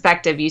his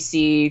perspective, you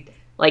see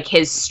like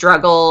his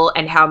struggle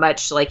and how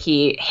much like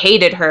he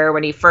hated her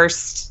when he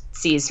first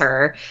sees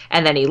her,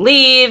 and then he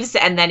leaves,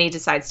 and then he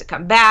decides to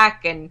come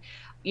back, and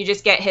you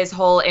just get his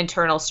whole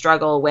internal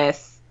struggle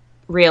with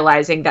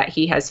realizing that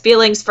he has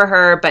feelings for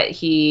her, but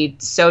he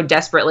so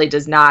desperately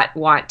does not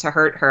want to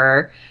hurt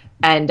her,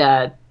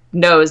 and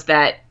knows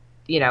that,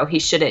 he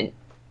shouldn't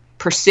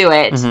pursue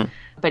it. Mm-hmm.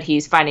 But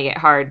he's finding it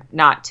hard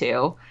not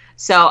to.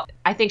 So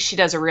I think she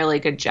does a really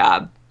good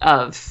job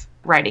of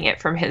writing it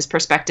from his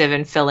perspective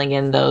and filling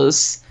in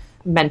those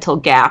mental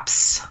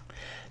gaps.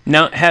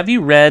 Now, have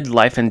you read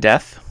Life and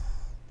Death?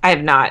 I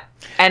have not.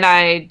 And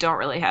I don't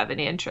really have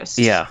any interest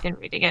in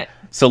reading it.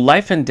 So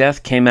Life and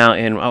Death came out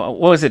in, what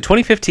was it,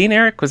 2015,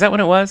 Eric? Was that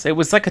when it was? It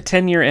was like a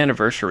 10-year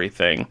anniversary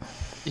thing.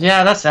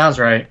 Yeah, that sounds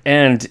right.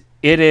 And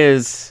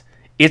it's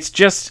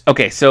just,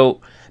 okay,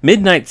 so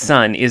Midnight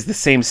Sun is the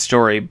same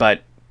story,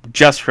 but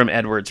just from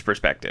Edward's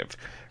perspective,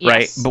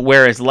 right? Yes. But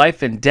whereas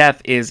Life and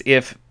Death is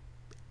if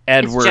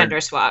Edward... It's gender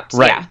swapped,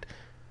 right. Yeah.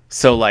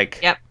 So, like...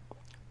 Yep.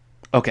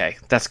 Okay,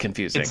 that's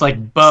confusing. It's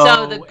like Bo.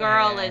 So the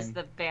girl is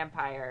the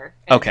vampire,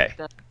 and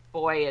the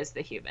boy is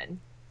the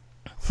human.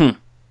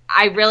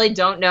 I really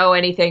don't know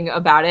anything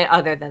about it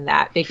other than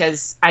that,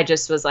 because I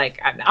just was like,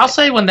 I'm not. I'll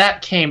say when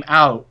that came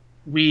out,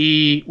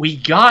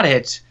 we got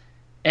it,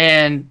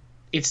 and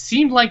it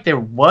seemed like there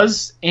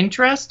was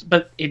interest,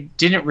 but it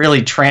didn't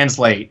really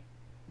translate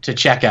to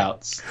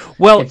checkouts.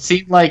 Well, it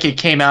seemed like it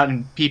came out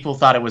and people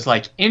thought it was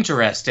like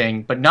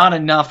interesting, but not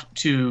enough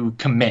to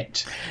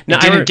commit.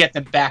 It didn't get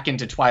them back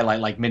into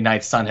Twilight like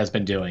Midnight Sun has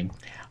been doing.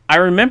 I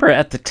remember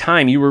at the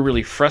time you were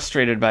really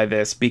frustrated by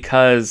this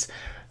because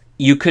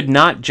you could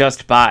not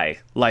just buy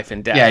Life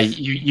and Death. Yeah,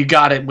 you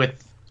got it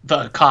with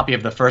the copy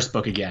of the first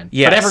book again.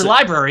 Yeah, but every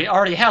library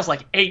already has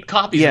like 8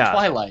 copies of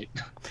Twilight.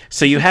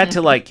 So you had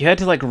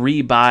to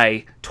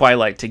re-buy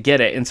Twilight to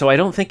get it, and so I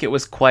don't think it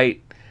was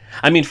quite.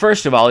 I mean,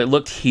 first of all, it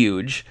looked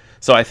huge,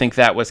 so I think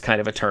that was kind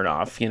of a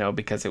turnoff,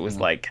 because it was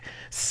like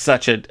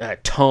such a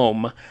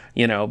tome,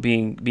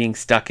 being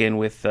stuck in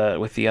with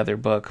the other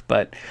book.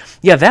 But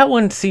yeah, that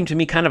one seemed to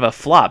me kind of a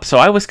flop. So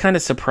I was kind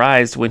of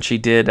surprised when she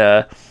did.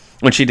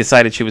 When she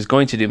decided she was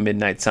going to do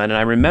Midnight Sun. And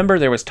I remember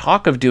there was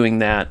talk of doing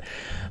that,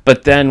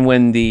 but then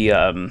when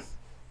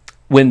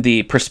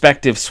the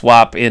perspective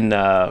swap in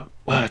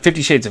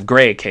 50 Shades of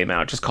Grey came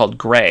out, just called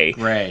Grey,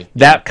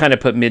 that kind of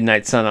put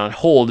Midnight Sun on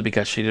hold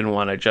because she didn't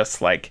want to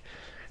just like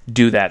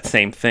do that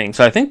same thing.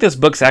 So I think this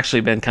book's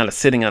actually been kind of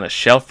sitting on a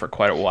shelf for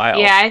quite a while.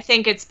 Yeah, I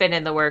think it's been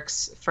in the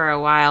works for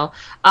a while.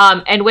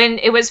 And when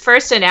it was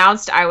first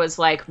announced, I was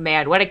like,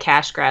 man, what a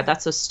cash grab.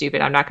 That's so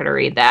stupid. I'm not going to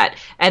read that.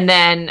 And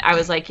then I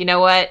was like, you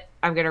know what?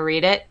 I'm going to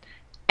read it.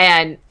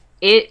 And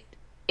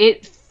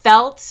it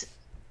felt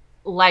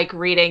like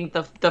reading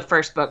the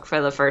first book for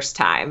the first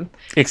time.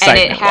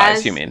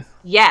 Excitement-wise, you mean?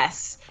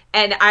 Yes.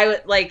 And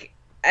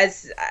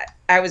as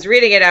I was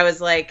reading it, I was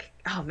like,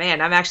 oh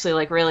man, I'm actually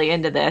like really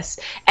into this.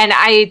 And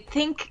I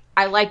think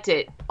I liked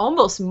it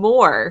almost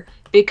more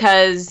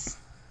because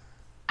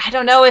I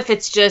don't know if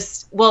it's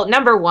just, well,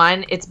 number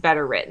one, it's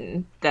better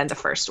written than the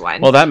first one.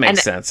 Well, that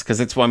makes sense because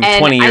it's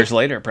 20 years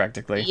later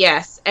practically.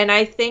 Yes. And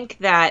I think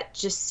that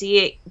just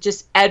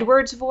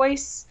Edward's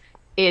voice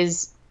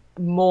is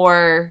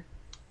more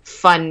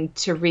fun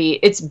to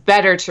read. It's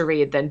better to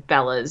read than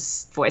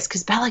Bella's voice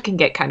because Bella can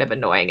get kind of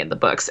annoying in the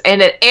books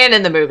and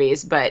in the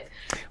movies, but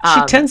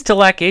she tends to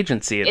lack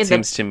agency, it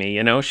seems to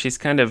me. She's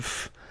kind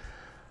of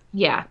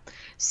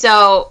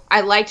so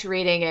I liked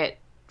reading it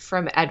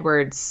from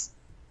Edward's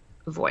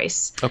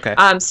voice. Okay.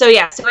 So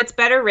it's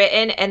better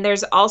written, and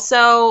there's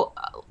also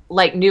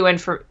like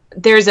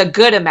there's a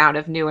good amount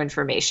of new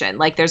information.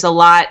 Like there's a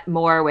lot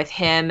more with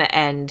him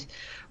and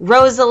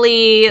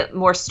Rosalie,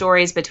 more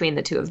stories between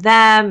the two of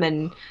them,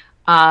 and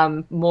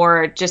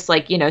more just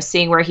like,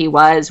 seeing where he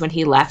was when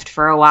he left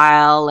for a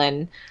while.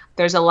 And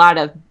there's a lot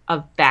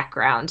of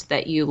background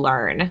that you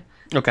learn.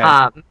 Okay.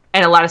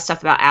 And a lot of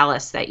stuff about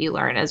Alice that you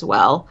learn as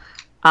well.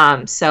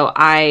 So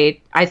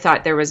I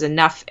thought there was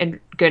enough and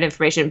good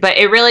information, but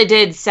it really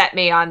did set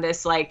me on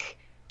this like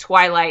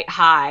Twilight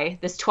high,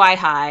 this Twi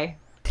high.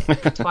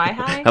 Twi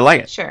high? I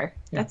like it. Sure.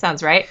 Yeah. That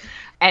sounds right.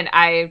 And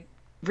I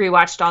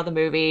rewatched all the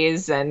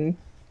movies, and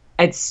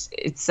it's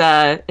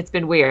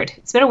been weird.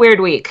 It's been a weird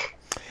week.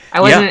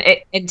 I wasn't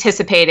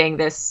anticipating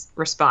this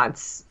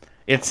response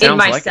it sounds in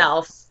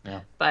myself. Like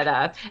it. But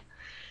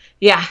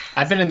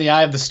I've been in the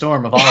eye of the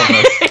storm of all of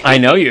us. I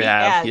know you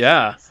have.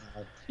 Yeah.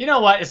 You know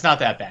what? It's not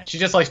that bad. She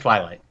just likes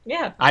Twilight.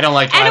 Yeah. I don't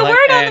like Twilight. And a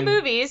word on the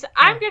movies,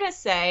 I'm going to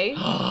say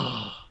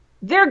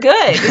they're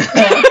good.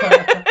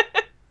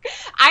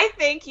 I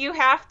think you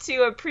have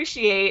to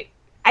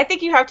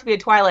be a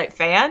Twilight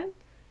fan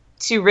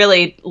to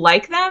really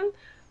like them.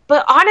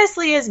 But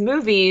honestly, as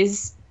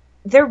movies,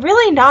 they're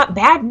really not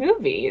bad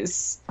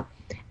movies.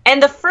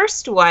 And the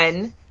first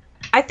one,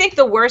 I think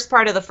the worst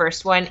part of the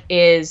first one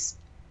is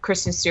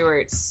Kristen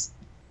Stewart's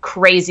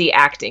crazy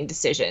acting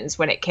decisions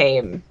when it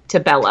came to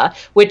Bella,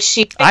 which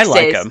she fixes. I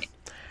like them.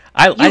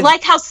 I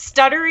like how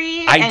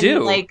stuttery. I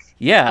do.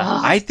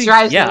 I think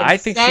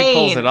she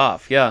pulls it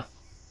off. Yeah.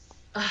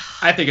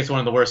 I think it's one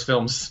of the worst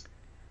films.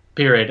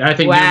 Period. I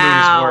think new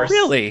movie's worse.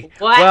 Really?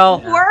 What? Well,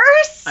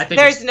 worse? I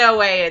think there's no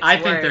way it's worse. I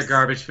think they're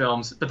garbage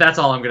films, but that's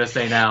all I'm gonna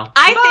say now.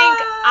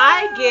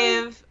 I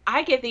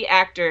give the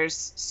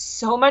actors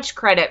so much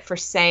credit for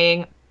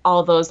saying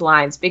all those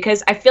lines,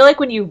 because I feel like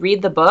when you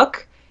read the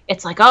book,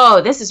 it's like,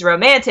 oh, this is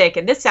romantic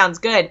and this sounds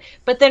good.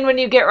 But then when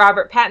you get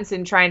Robert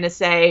Pattinson trying to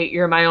say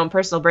you're my own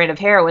personal brand of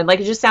heroin, like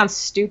it just sounds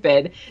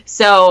stupid.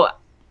 So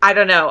I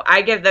don't know.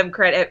 I give them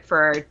credit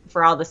for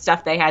all the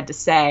stuff they had to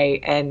say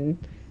and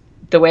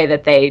the way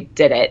that they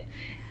did it.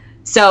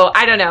 So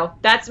I don't know.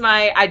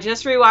 I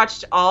just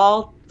rewatched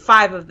all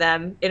 5 of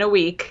them in a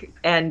week,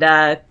 and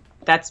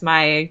that's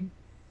my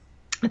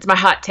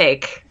hot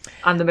take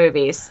on the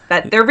movies,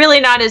 that they're really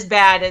not as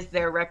bad as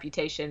their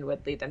reputation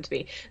would lead them to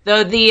be.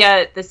 Though the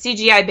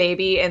CGI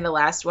baby in the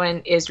last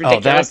one is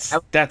ridiculous.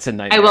 Oh, that's a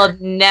nightmare. I will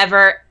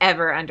never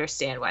ever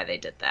understand why they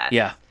did that.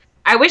 Yeah.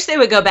 I wish they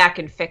would go back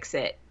and fix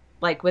it,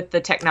 like with the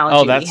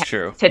technology we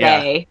have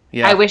today.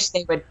 Yeah. I wish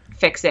they would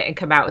fix it and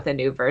come out with a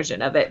new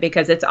version of it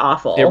because it's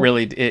awful.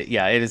 It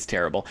is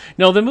terrible.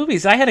 No, the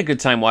movies, I had a good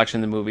time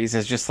watching the movies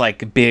as just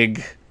like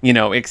big,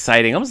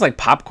 exciting, almost like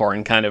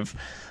popcorn kind of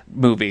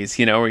movies,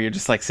 where you're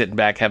just like sitting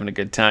back having a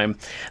good time.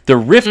 The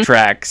riff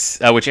tracks,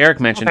 which Eric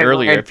mentioned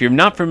earlier, if you're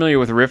not familiar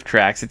with riff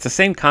tracks, it's the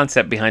same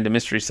concept behind a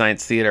Mystery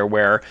Science Theater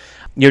where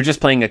you're just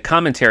playing a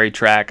commentary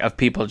track of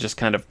people just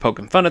kind of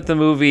poking fun at the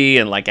movie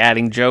and like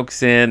adding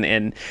jokes in.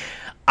 And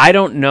I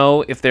don't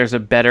know if there's a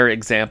better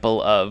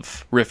example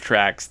of riff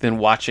tracks than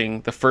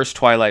watching the first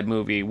Twilight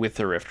movie with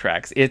the riff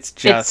tracks. It's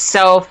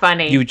so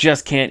funny. You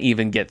just can't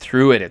even get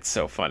through it. It's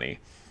so funny.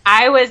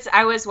 I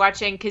was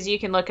watching, because you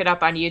can look it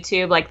up on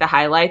YouTube, like the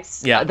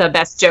highlights, the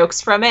best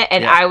jokes from it,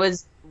 and I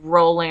was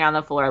rolling on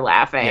the floor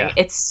laughing. Yeah.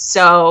 It's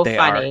so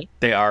funny.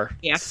 They are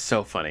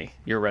so funny.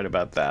 You're right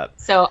about that.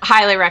 So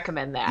highly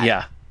recommend that.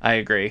 Yeah, I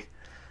agree.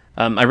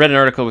 I read an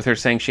article with her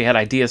saying she had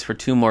ideas for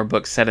 2 more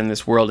books set in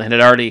this world and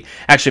had already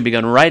actually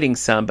begun writing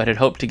some, but had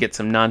hoped to get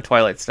some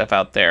non-Twilight stuff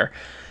out there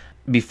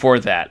before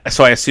that.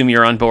 So I assume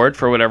you're on board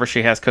for whatever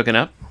she has cooking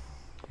up?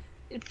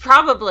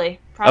 Probably.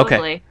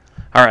 Okay.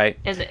 All right.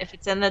 If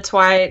it's in the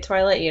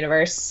Twilight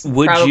universe,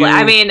 probably.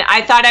 I mean,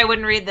 I thought I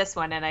wouldn't read this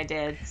one, and I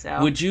did.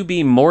 So. Would you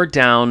be more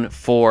down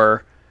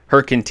for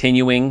her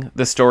continuing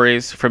the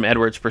stories from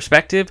Edward's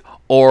perspective,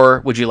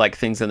 or would you like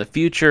things in the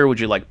future? Would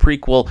you like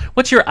prequel?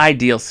 What's your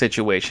ideal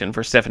situation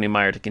for Stephenie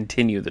Meyer to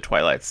continue the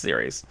Twilight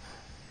series?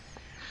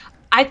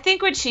 I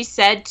think when she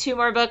said 2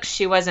 more books,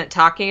 she wasn't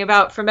talking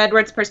about from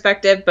Edward's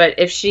perspective, but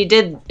if she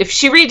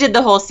redid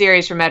the whole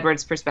series from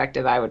Edward's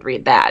perspective, I would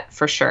read that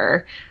for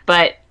sure.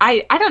 But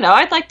I don't know.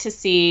 I'd like to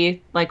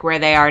see like where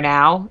they are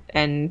now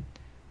and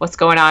what's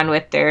going on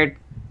with their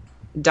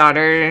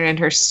daughter and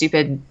her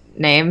stupid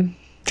name.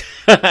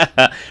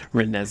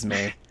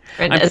 Renesmee.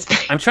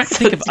 I'm trying to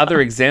think of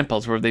other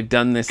examples where they've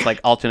done this like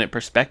alternate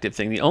perspective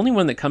thing. The only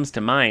one that comes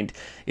to mind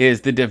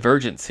is the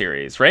Divergent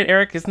series, right,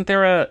 Eric? Isn't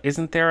there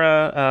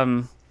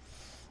an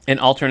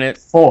alternate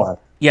 4?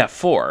 Yeah,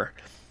 4.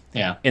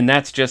 Yeah. And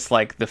that's just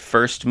like the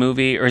first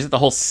movie, or is it the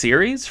whole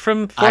series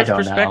from 4's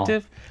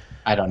perspective?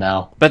 I don't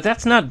know. But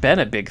that's not been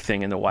a big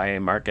thing in the YA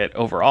market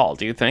overall,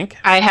 do you think?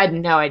 I had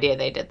no idea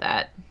they did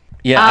that.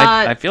 Yeah,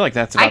 I feel like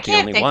that's about the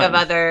only one.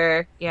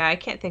 I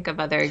can't think of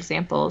other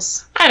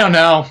examples. I don't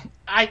know.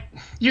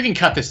 You can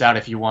cut this out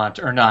if you want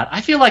or not.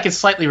 I feel like it's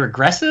slightly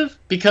regressive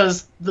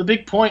because the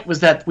big point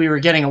was that we were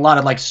getting a lot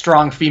of like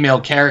strong female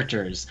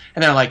characters,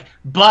 and they're like,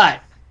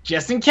 but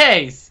just in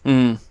case,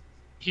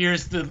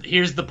 here's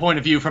the point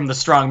of view from the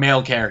strong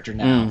male character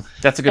now.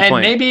 That's a good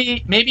point. And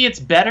maybe it's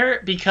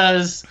better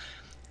because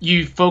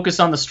you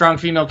focus on the strong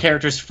female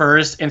characters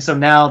first, and so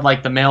now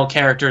like the male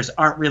characters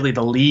aren't really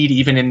the lead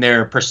even in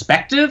their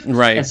perspective,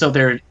 right? And so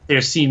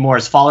they're seen more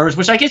as followers,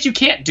 which I guess you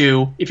can't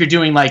do if you're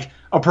doing like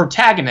a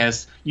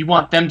protagonist. You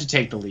want them to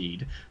take the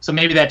lead, so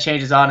maybe that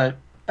changes on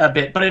a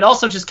bit. But it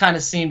also just kind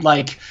of seemed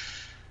like,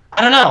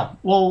 I don't know.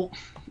 Well,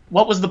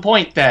 what was the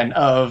point then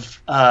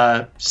of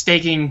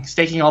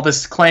staking all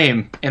this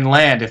claim in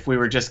land if we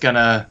were just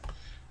gonna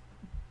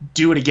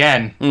do it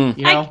again? You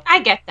know? I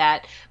get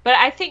that, but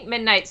I think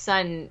Midnight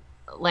Sun,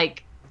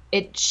 like,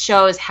 it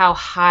shows how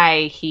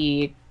high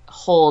he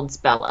holds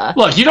Bella.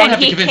 Look, you don't have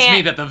to convince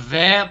me that the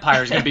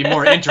vampire is going to be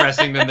more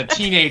interesting than the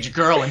teenage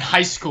girl in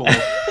high school.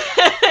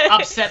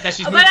 Upset that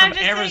she's moved from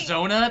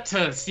Arizona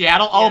to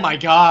Seattle. Yeah. Oh my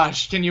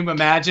gosh, can you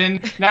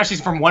imagine? Now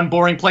she's from one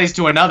boring place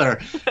to another.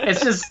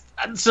 It's just,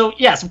 so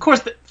yes, of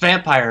course the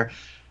vampire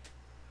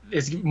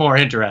is more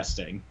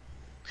interesting.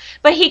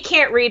 But he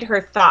can't read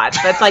her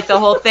thoughts. That's like the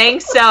whole thing.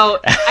 So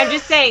I'm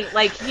just saying,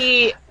 like,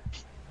 he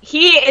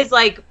is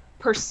like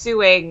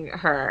pursuing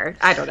her.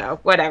 I don't know.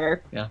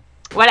 Whatever. Yeah.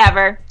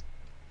 Whatever.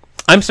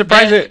 I'm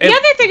surprised. The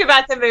other thing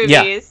about the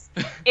movies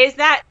is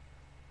that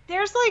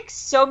there's like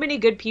so many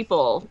good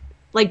people.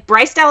 Like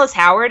Bryce Dallas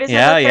Howard is in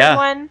the third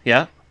one.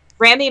 Yeah.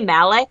 Rami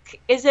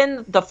Malek is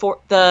in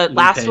the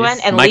last one,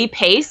 and Lee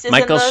Pace is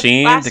Michael in the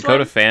Sheen, last Dakota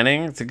one.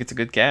 Fanning. It's a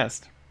good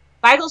cast.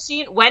 Michael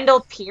Sheen,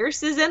 Wendell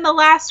Pierce is in the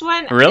last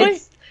one. Really?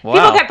 Wow.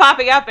 People kept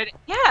popping up, and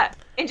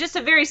in just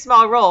a very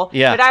small role.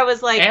 Yeah. But I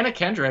was like, Anna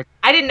Kendrick.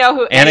 I didn't know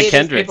who Anna any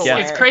Kendrick, of these people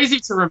were. It's crazy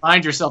to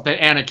remind yourself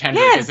that Anna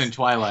Kendrick is in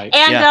Twilight.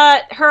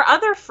 And her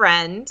other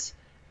friend,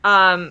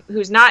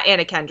 who's not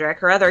Anna Kendrick,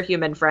 her other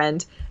human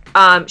friend,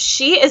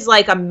 she is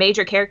like a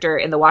major character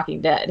in The Walking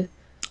Dead.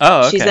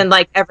 Oh, okay. She's in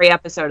like every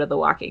episode of The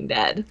Walking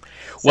Dead.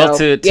 Well,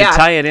 to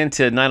tie it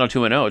into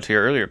 90210, to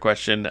your earlier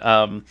question,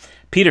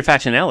 Peter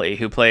Facinelli,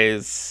 who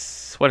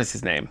plays, what is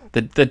his name?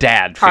 The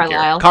dad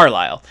figure.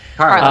 Carlisle.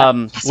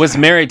 Was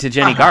married to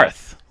Jenny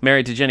Garth.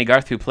 Married to Jenny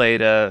Garth, who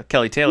played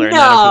Kelly Taylor in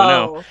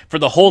 90210. For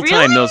the whole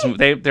time,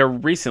 they're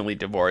recently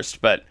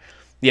divorced, but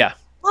yeah.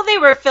 Well, they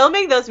were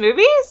filming those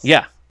movies?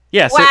 Yeah.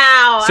 Yeah, so,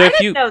 wow, I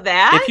didn't know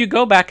that. If you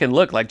go back and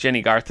look, like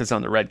Jenny Garth is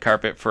on the red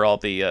carpet for all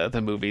the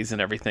movies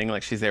and everything.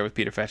 Like she's there with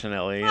Peter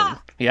Facinelli, and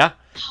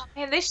Oh,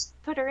 man, they should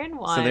put her in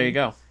one. So there you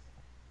go.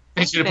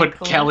 They should have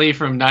put Kelly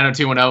from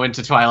 90210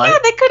 into Twilight. Yeah,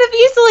 they could have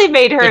easily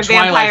made her a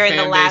vampire in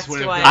the last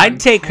one.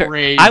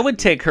 I would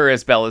take her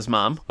as Bella's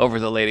mom over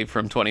the lady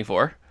from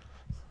 24.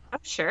 Oh,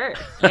 sure.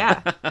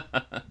 Yeah.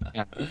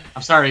 Yeah.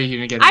 I'm sorry you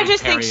didn't get. I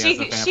just think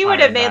she would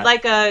have made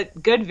like a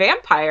good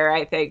vampire.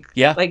 I think.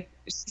 Yeah. Like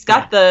she's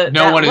got the.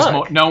 No one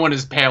look. is no one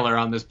is paler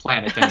on this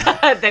planet than,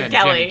 than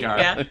Kelly. Jenny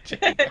Garth.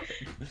 Yeah.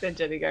 Than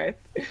Jenny Garth.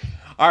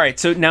 All right.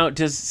 So now,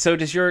 does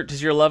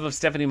your love of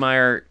Stephenie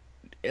Meyer,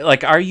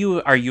 like, are you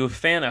a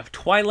fan of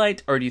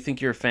Twilight, or do you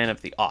think you're a fan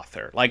of the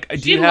author? Like,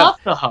 do you have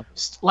the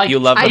host? Like, you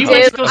love the I host?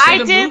 did. go see I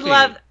the did movie,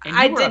 love. and you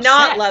I were did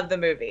not upset. love the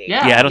movie.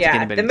 Yeah. Yeah, I don't think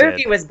anybody The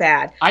movie did. was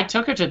bad. I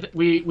took her to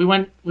we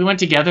went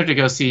together to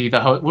go see the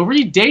host. Were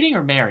we dating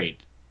or married?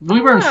 We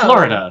were in Oh.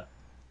 Florida,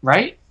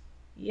 right?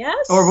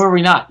 Yes. Or were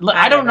we not?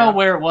 I I don't don't know know.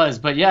 where it was,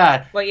 but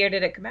yeah, What year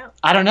did it come out?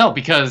 I don't know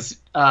because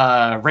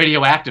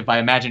 "Radioactive" by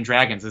Imagine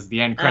Dragons is the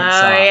end Oh credit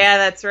song. yeah,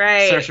 that's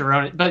right. Saoirse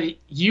Ronan. But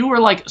you were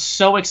like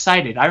so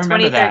excited. I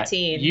remember that.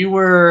 2013. You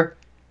were.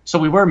 So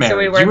we were married.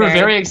 we were you were married.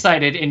 very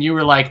excited, and you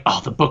were like,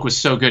 "Oh, the book was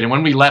so good." And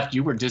when we left,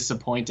 you were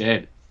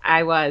disappointed.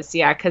 I was,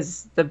 yeah,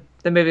 because the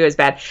movie was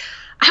bad.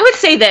 I would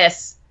say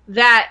this,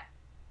 that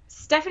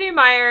Stephenie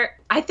Meyer,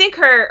 I think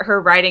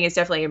her writing is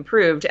definitely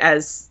improved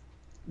as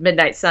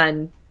Midnight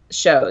Sun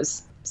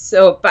shows.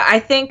 So, but I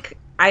think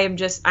I'm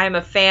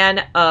a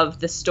fan of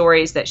the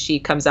stories that she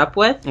comes up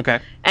with. Okay.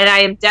 And I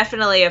am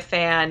definitely a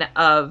fan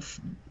of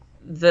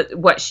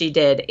what she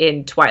did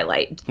in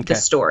Twilight, Okay. the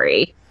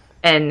story,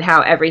 and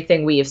how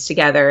everything weaves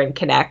together and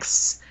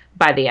connects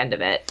by the end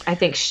of it. I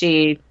think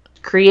she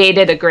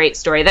created a great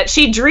story that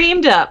she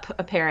dreamed up,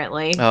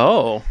 apparently.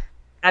 Oh.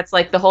 That's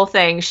like the whole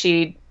thing.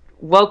 She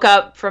woke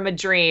up from a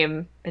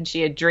dream and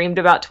she had dreamed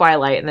about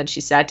Twilight, and then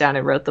she sat down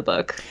and wrote the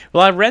book.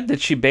 Well, I read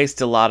that she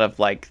based a lot of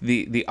like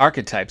the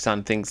archetypes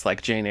on things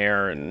like Jane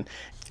Eyre and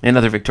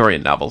other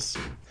Victorian novels,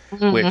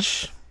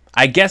 which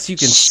I guess you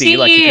can see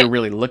like if you're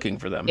really looking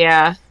for them.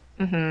 Yeah.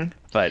 Mm-hmm.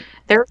 But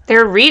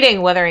They're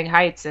reading Wuthering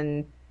Heights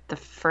in the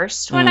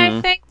first one,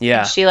 I think. yeah.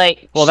 And she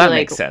like. well, she, that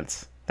like, makes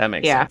sense. That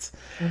makes Yeah.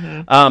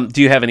 sense.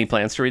 Do you have any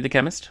plans to read The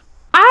Chemist?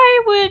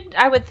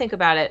 I would think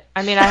about it.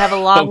 I but I have a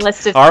long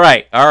list of. All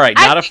right.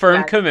 Not a think firm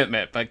about it.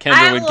 commitment, but I Kendra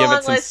have would a give long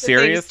it some list of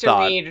serious things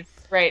thought. to read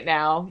right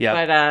now.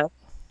 Yeah.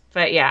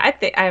 But yeah, I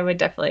think I would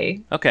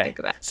definitely Okay. think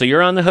about it. So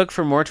you're on the hook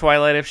for more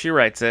Twilight if she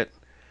writes it.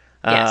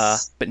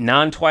 Yes. But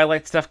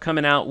non-Twilight stuff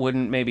coming out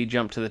wouldn't maybe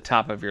jump to the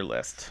top of your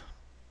list.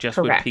 Just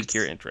Correct. would pique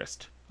your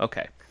interest.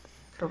 Okay.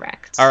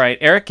 Correct. All right,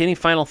 Eric, any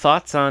final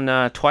thoughts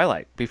on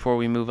Twilight before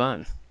we move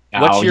on?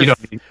 No, What's your you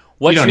don't need-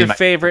 What's don't your need my-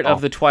 favorite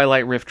of the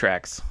Twilight riff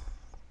tracks?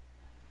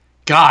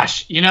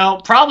 Gosh,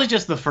 probably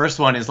just the first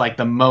one is like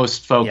the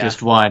most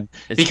focused one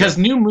it's because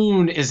true. New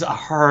Moon is a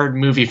hard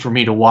movie for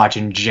me to watch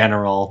in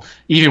general,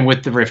 even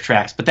with the riff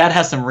tracks. But that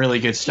has some really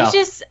good stuff.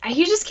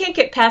 You just can't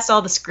get past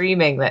all the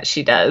screaming that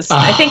she does.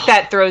 I think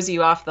that throws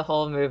you off the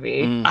whole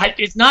movie.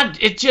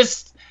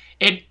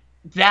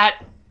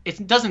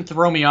 It doesn't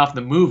throw me off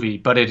the movie,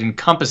 but it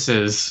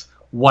encompasses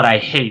what I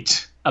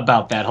hate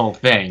about that whole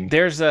thing.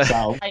 There's a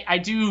So I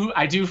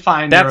do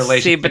find the That's-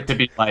 relationship to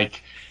be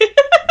like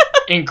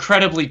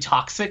incredibly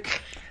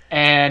toxic,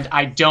 and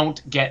I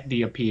don't get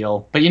the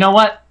appeal. But you know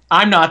what?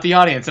 I'm not the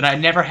audience, and I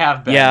never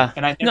have been, Yeah.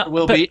 and I never No,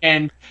 will but- be.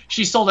 And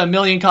she sold 1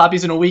 million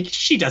copies in a week.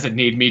 She doesn't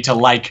need me to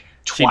like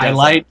She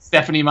Twilight.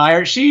 Stephenie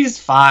Meyer, she's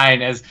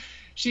fine as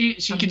she A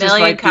could just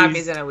million write copies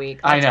these, in a week.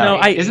 I That's know.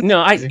 great.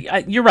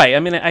 Isn't you're right. I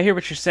mean, I hear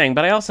what you're saying,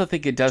 but I also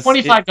think it does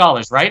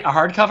 $25, right? A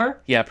hardcover.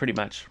 Yeah, pretty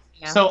much.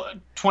 Yeah. So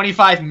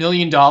 $25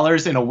 million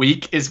in a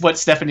week is what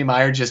Stephenie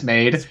Meyer just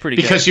made. It's pretty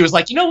because good. she was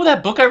like,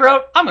 that book I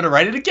wrote, I'm gonna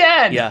write it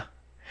again. Yeah.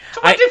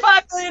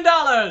 $25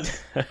 million.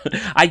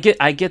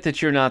 I get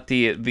that you're not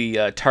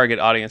the target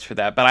audience for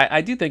that, but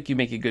I do think you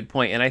make a good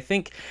point, and I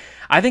think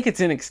it's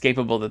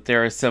inescapable that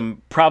there is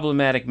some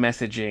problematic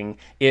messaging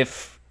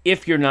if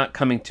you're not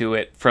coming to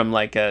it from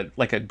like a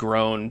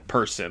grown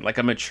person, like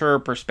a mature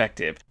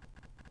perspective,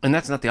 and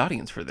that's not the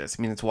audience for this.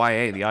 I mean, it's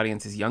YA. The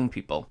audience is young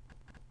people,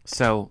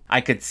 so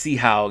I could see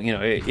how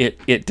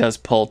it does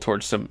pull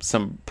towards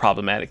some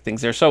problematic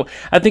things there. So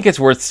I think it's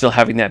worth still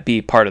having that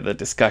be part of the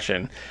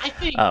discussion. I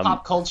think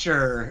pop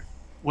culture,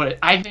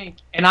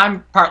 and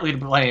I'm partly to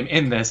blame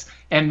in this,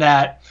 in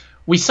that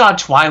we saw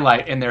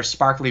Twilight and their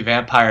sparkly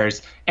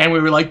vampires, and we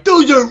were like,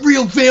 those aren't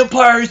real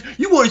vampires.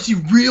 You want to see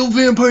real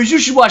vampires? You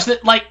should watch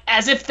that. Like,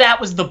 as if that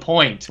was the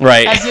point.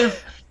 Right.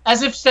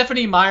 As if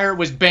Stephenie Meyer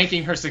was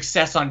banking her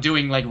success on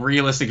doing like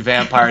realistic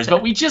vampires.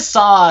 But we just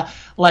saw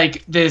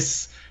like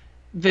this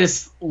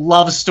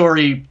love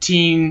story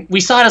we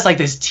saw it as like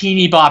this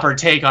teeny bopper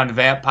take on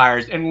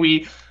vampires, and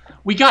we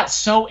got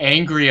so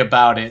angry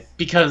about it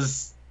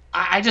because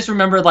I just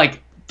remember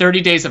like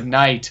 30 Days of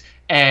Night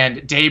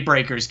and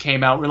Daybreakers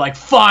came out. We're like,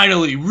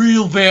 finally,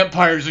 real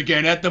vampires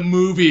again at the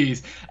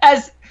movies.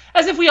 As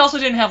if we also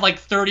didn't have like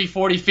 30,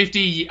 40,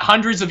 50,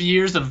 hundreds of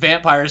years of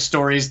vampire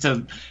stories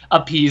to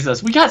appease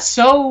us. We got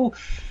so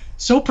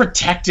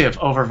protective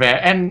over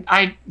and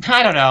I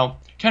don't know.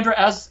 Kendra,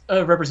 as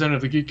a representative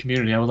of the geek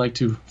community, I would like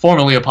to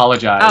formally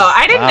apologize. Oh,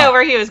 I didn't Wow. know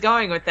where he was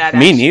going with that.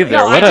 Me actually. neither.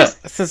 No,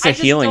 This is a I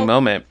just healing don't-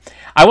 moment.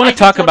 I want I to just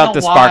talk don't about know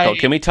the sparkle. why-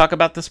 Can we talk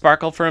about the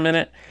sparkle for a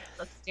minute?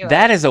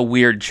 That is a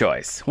weird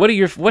choice. What's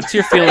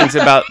your feelings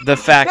about the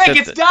fact Nick,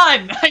 that it's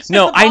done.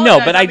 I know,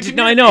 but I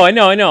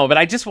know, but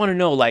I just want to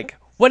know, like,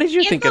 what did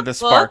you think of the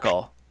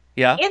sparkle?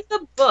 Yeah. In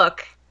the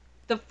book,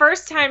 the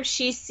first time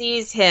she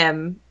sees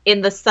him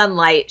in the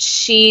sunlight,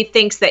 she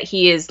thinks that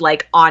he is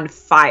like on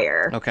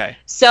fire. Okay.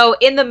 So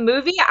in the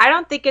movie, I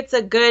don't think it's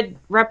a good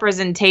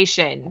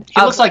representation.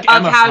 He looks like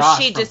Emma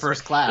Frost from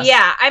First Class.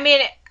 Yeah, I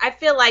mean, I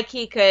feel like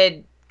he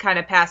could kind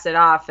of pass it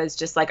off as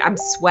just like I'm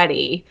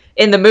sweaty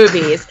in the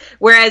movies,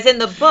 whereas in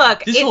the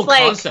book, this whole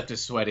concept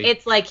is sweaty.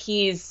 It's like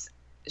he's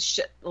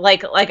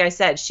like I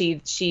said,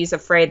 she's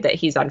afraid that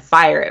he's on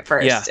fire at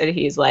first, and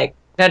he's like,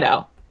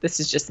 no. This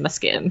is just my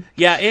skin.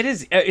 Yeah, it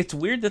is. It's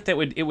weird that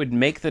it would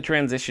make the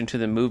transition to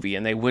the movie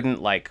and they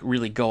wouldn't like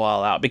really go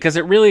all out, because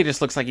it really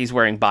just looks like he's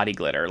wearing body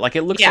glitter. Like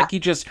it looks like he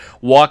just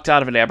walked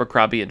out of an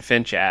Abercrombie and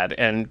Finch ad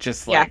and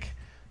just like,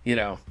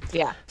 Yeah.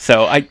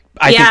 So I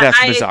think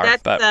that's bizarre.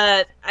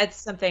 But it's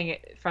something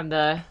from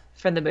the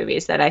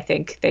movies that I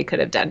think they could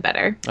have done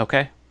better.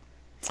 Okay.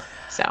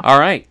 So. All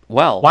right.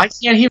 Well. Why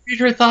can't he read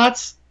her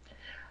thoughts?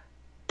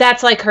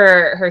 That's like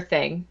her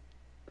thing,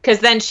 because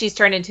then she's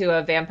turned into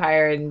a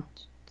vampire and.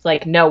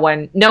 Like no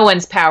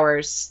one's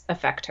powers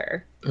affect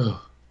her. Ugh.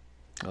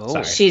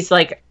 Oh, she's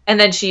like, and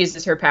then she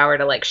uses her power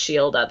to like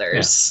shield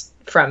others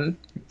from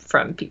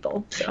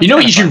people. So. You know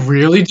what you should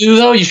really do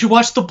though? You should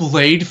watch the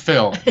Blade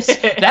films.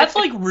 That's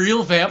like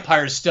real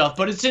vampire stuff,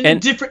 but it's in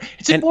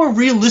a more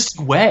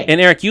realistic way.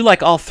 And Eric, you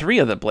like all three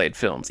of the Blade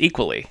films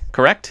equally,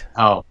 correct?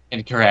 Oh,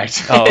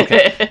 incorrect. Oh,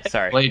 okay.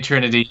 Sorry. Blade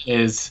Trinity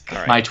is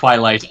my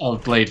Twilight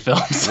of Blade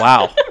films.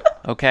 Wow.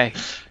 Okay.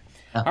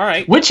 All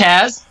right. Which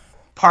has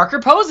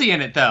Parker Posey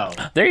in it, though.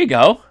 There you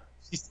go.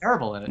 She's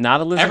terrible in it. Not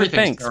Elizabeth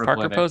Banks,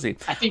 Parker Posey.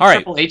 I think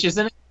Triple H is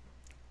in it.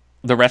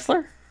 The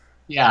wrestler?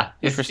 Yeah.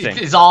 Interesting.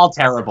 It's all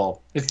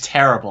terrible. It's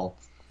terrible.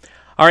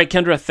 All right,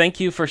 Kendra,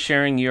 thank you for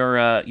sharing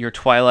your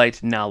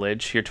Twilight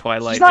knowledge, your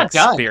Twilight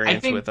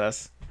experience with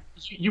us.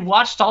 You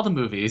watched all the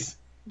movies.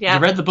 Yeah.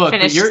 You read the book.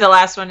 Finished the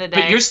last one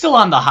today. But you're still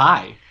on the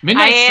high.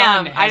 Midnight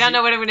Sun. I don't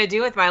know what I'm going to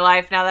do with my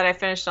life now that I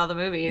finished all the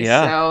movies.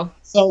 Yeah.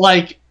 So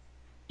like,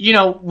 you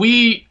know,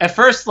 we at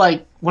first,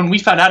 like, when we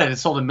found out it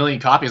sold 1 million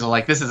copies, we're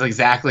like, this is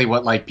exactly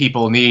what like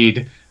people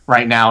need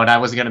right now, and I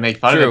wasn't gonna make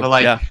fun of it, but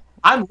like,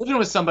 I'm living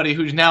with somebody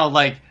who's now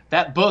like,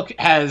 that book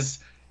has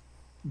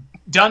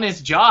done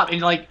its job,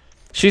 and like,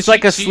 she's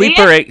like a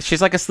sleeper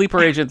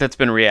agent that's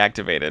been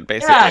reactivated,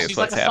 basically. Yeah, she's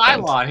like a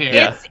Cylon here.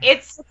 Yeah.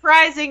 It's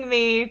surprising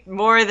me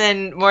more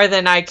than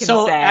I can say.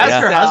 So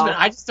as her husband,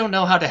 I just don't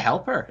know how to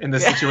help her in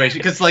this situation,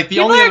 because like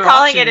people are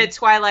calling it a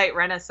Twilight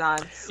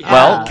Renaissance. Yeah.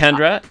 Well,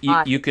 Kendra,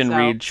 you can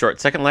read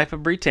Short Second Life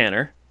of Bree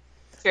Tanner.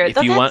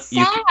 If you want,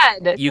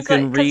 you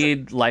can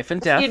read Life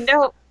and Death. You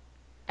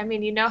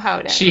know how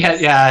it is. She has,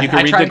 you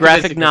can read the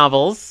graphic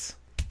novels.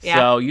 Yeah.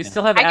 So you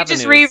still have avenues. I could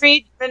just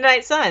reread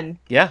Midnight Sun.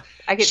 Yeah.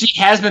 She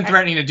has been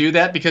threatening to do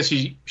that because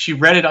she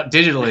read it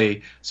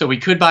digitally, so we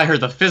could buy her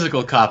the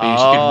physical copy.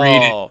 She could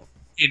read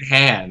it in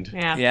hand.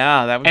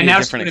 Yeah, that would be a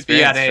different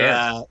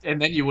experience.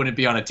 And then you wouldn't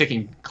be on a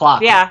ticking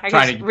clock. Yeah, I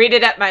can just read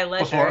it at my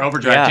leisure. Before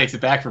Overdrive takes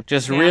it back from.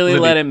 Just really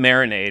let it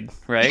marinate,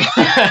 right?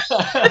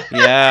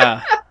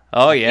 Yeah.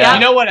 Oh, yeah. You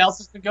know what else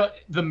has been going?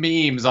 The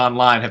memes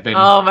online have been...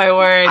 Oh, my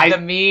word. The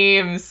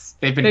memes.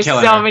 They've been There's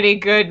killing so her. many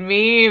good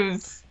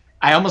memes.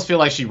 I almost feel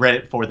like she read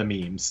it for the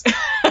memes.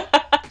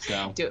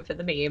 So. Do it for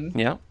the meme.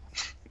 Yeah.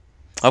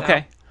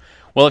 Okay.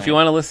 Well, if you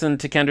want to listen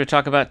to Kendra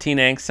talk about teen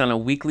angst on a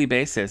weekly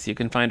basis, you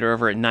can find her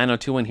over at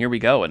 902 Here We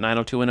Go at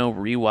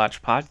 90210 Rewatch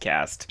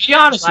Podcast. Be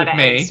honest with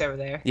me. Over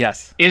there.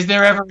 Yes. Is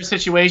there ever a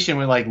situation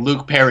where like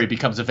Luke Perry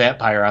becomes a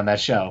vampire on that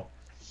show?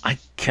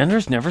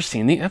 Kendra's never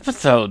seen the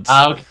episodes.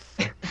 Okay.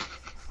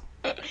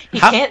 He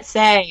can't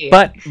say.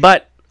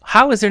 But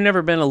how has there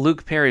never been a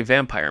Luke Perry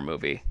vampire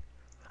movie?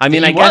 I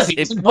mean, I guess.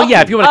 If you want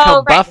to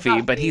call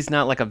Buffy, but he's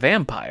not like a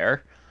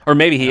vampire. Or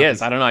maybe he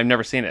is. I don't know. I've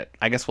never seen it.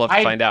 I guess we'll have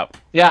to find out.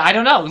 Yeah, I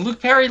don't know.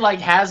 Luke Perry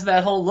has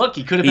that whole look.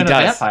 He could have been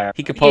a vampire.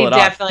 He could pull it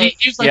off.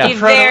 He's like the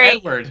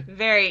Proto-Edward.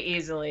 Very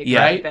easily.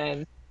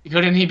 Yeah.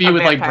 Couldn't he be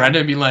with vampire. Brenda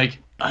and be like,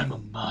 I'm a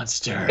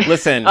monster?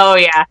 Listen. Oh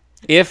yeah.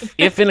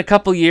 If in a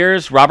couple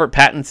years Robert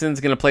Pattinson's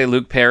gonna play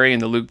Luke Perry in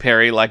the Luke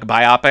Perry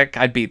biopic,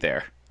 I'd be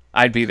there.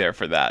 I'd be there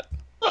for that.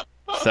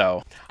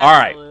 So, all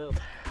right.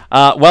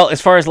 Well,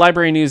 as far as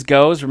library news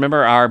goes,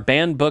 remember our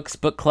Banned Books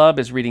book club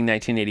is reading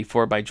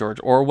 1984 by George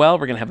Orwell.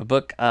 We're going to have a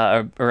book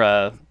or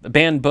a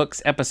Banned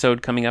Books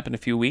episode coming up in a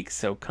few weeks,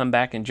 so come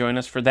back and join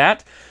us for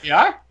that. You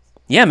are?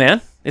 Yeah,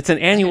 man. It's an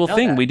annual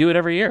thing. We do it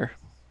every year.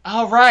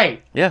 Oh,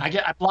 right. Yeah.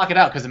 I block it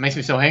out because it makes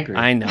me so angry.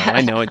 I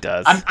know it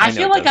does. I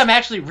feel like I'm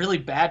actually really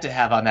bad to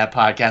have on that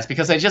podcast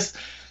because I just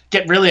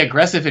get really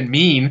aggressive and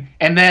mean,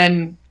 and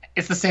then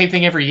it's the same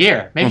thing every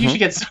year. Maybe you should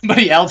get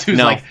somebody else who's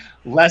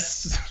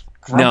less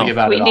grumpy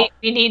about it all.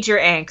 We need your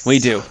angst. We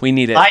do. We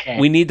need it.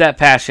 We need that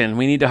passion.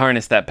 We need to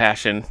harness that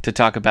passion to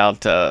talk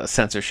about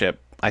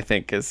censorship, I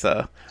think, is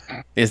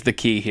the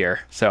key here.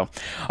 So,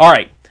 all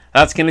right.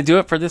 That's going to do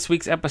it for this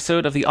week's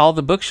episode of the All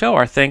the Book Show.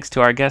 Our thanks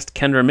to our guest,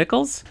 Kendra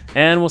Mickles,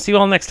 and we'll see you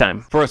all next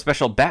time for a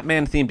special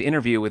Batman-themed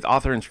interview with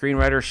author and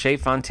screenwriter Shea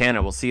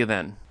Fontana. We'll see you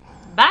then.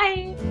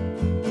 Bye!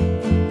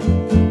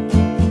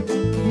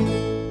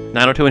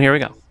 902, and here we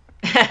go.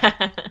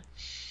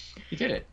 You did it.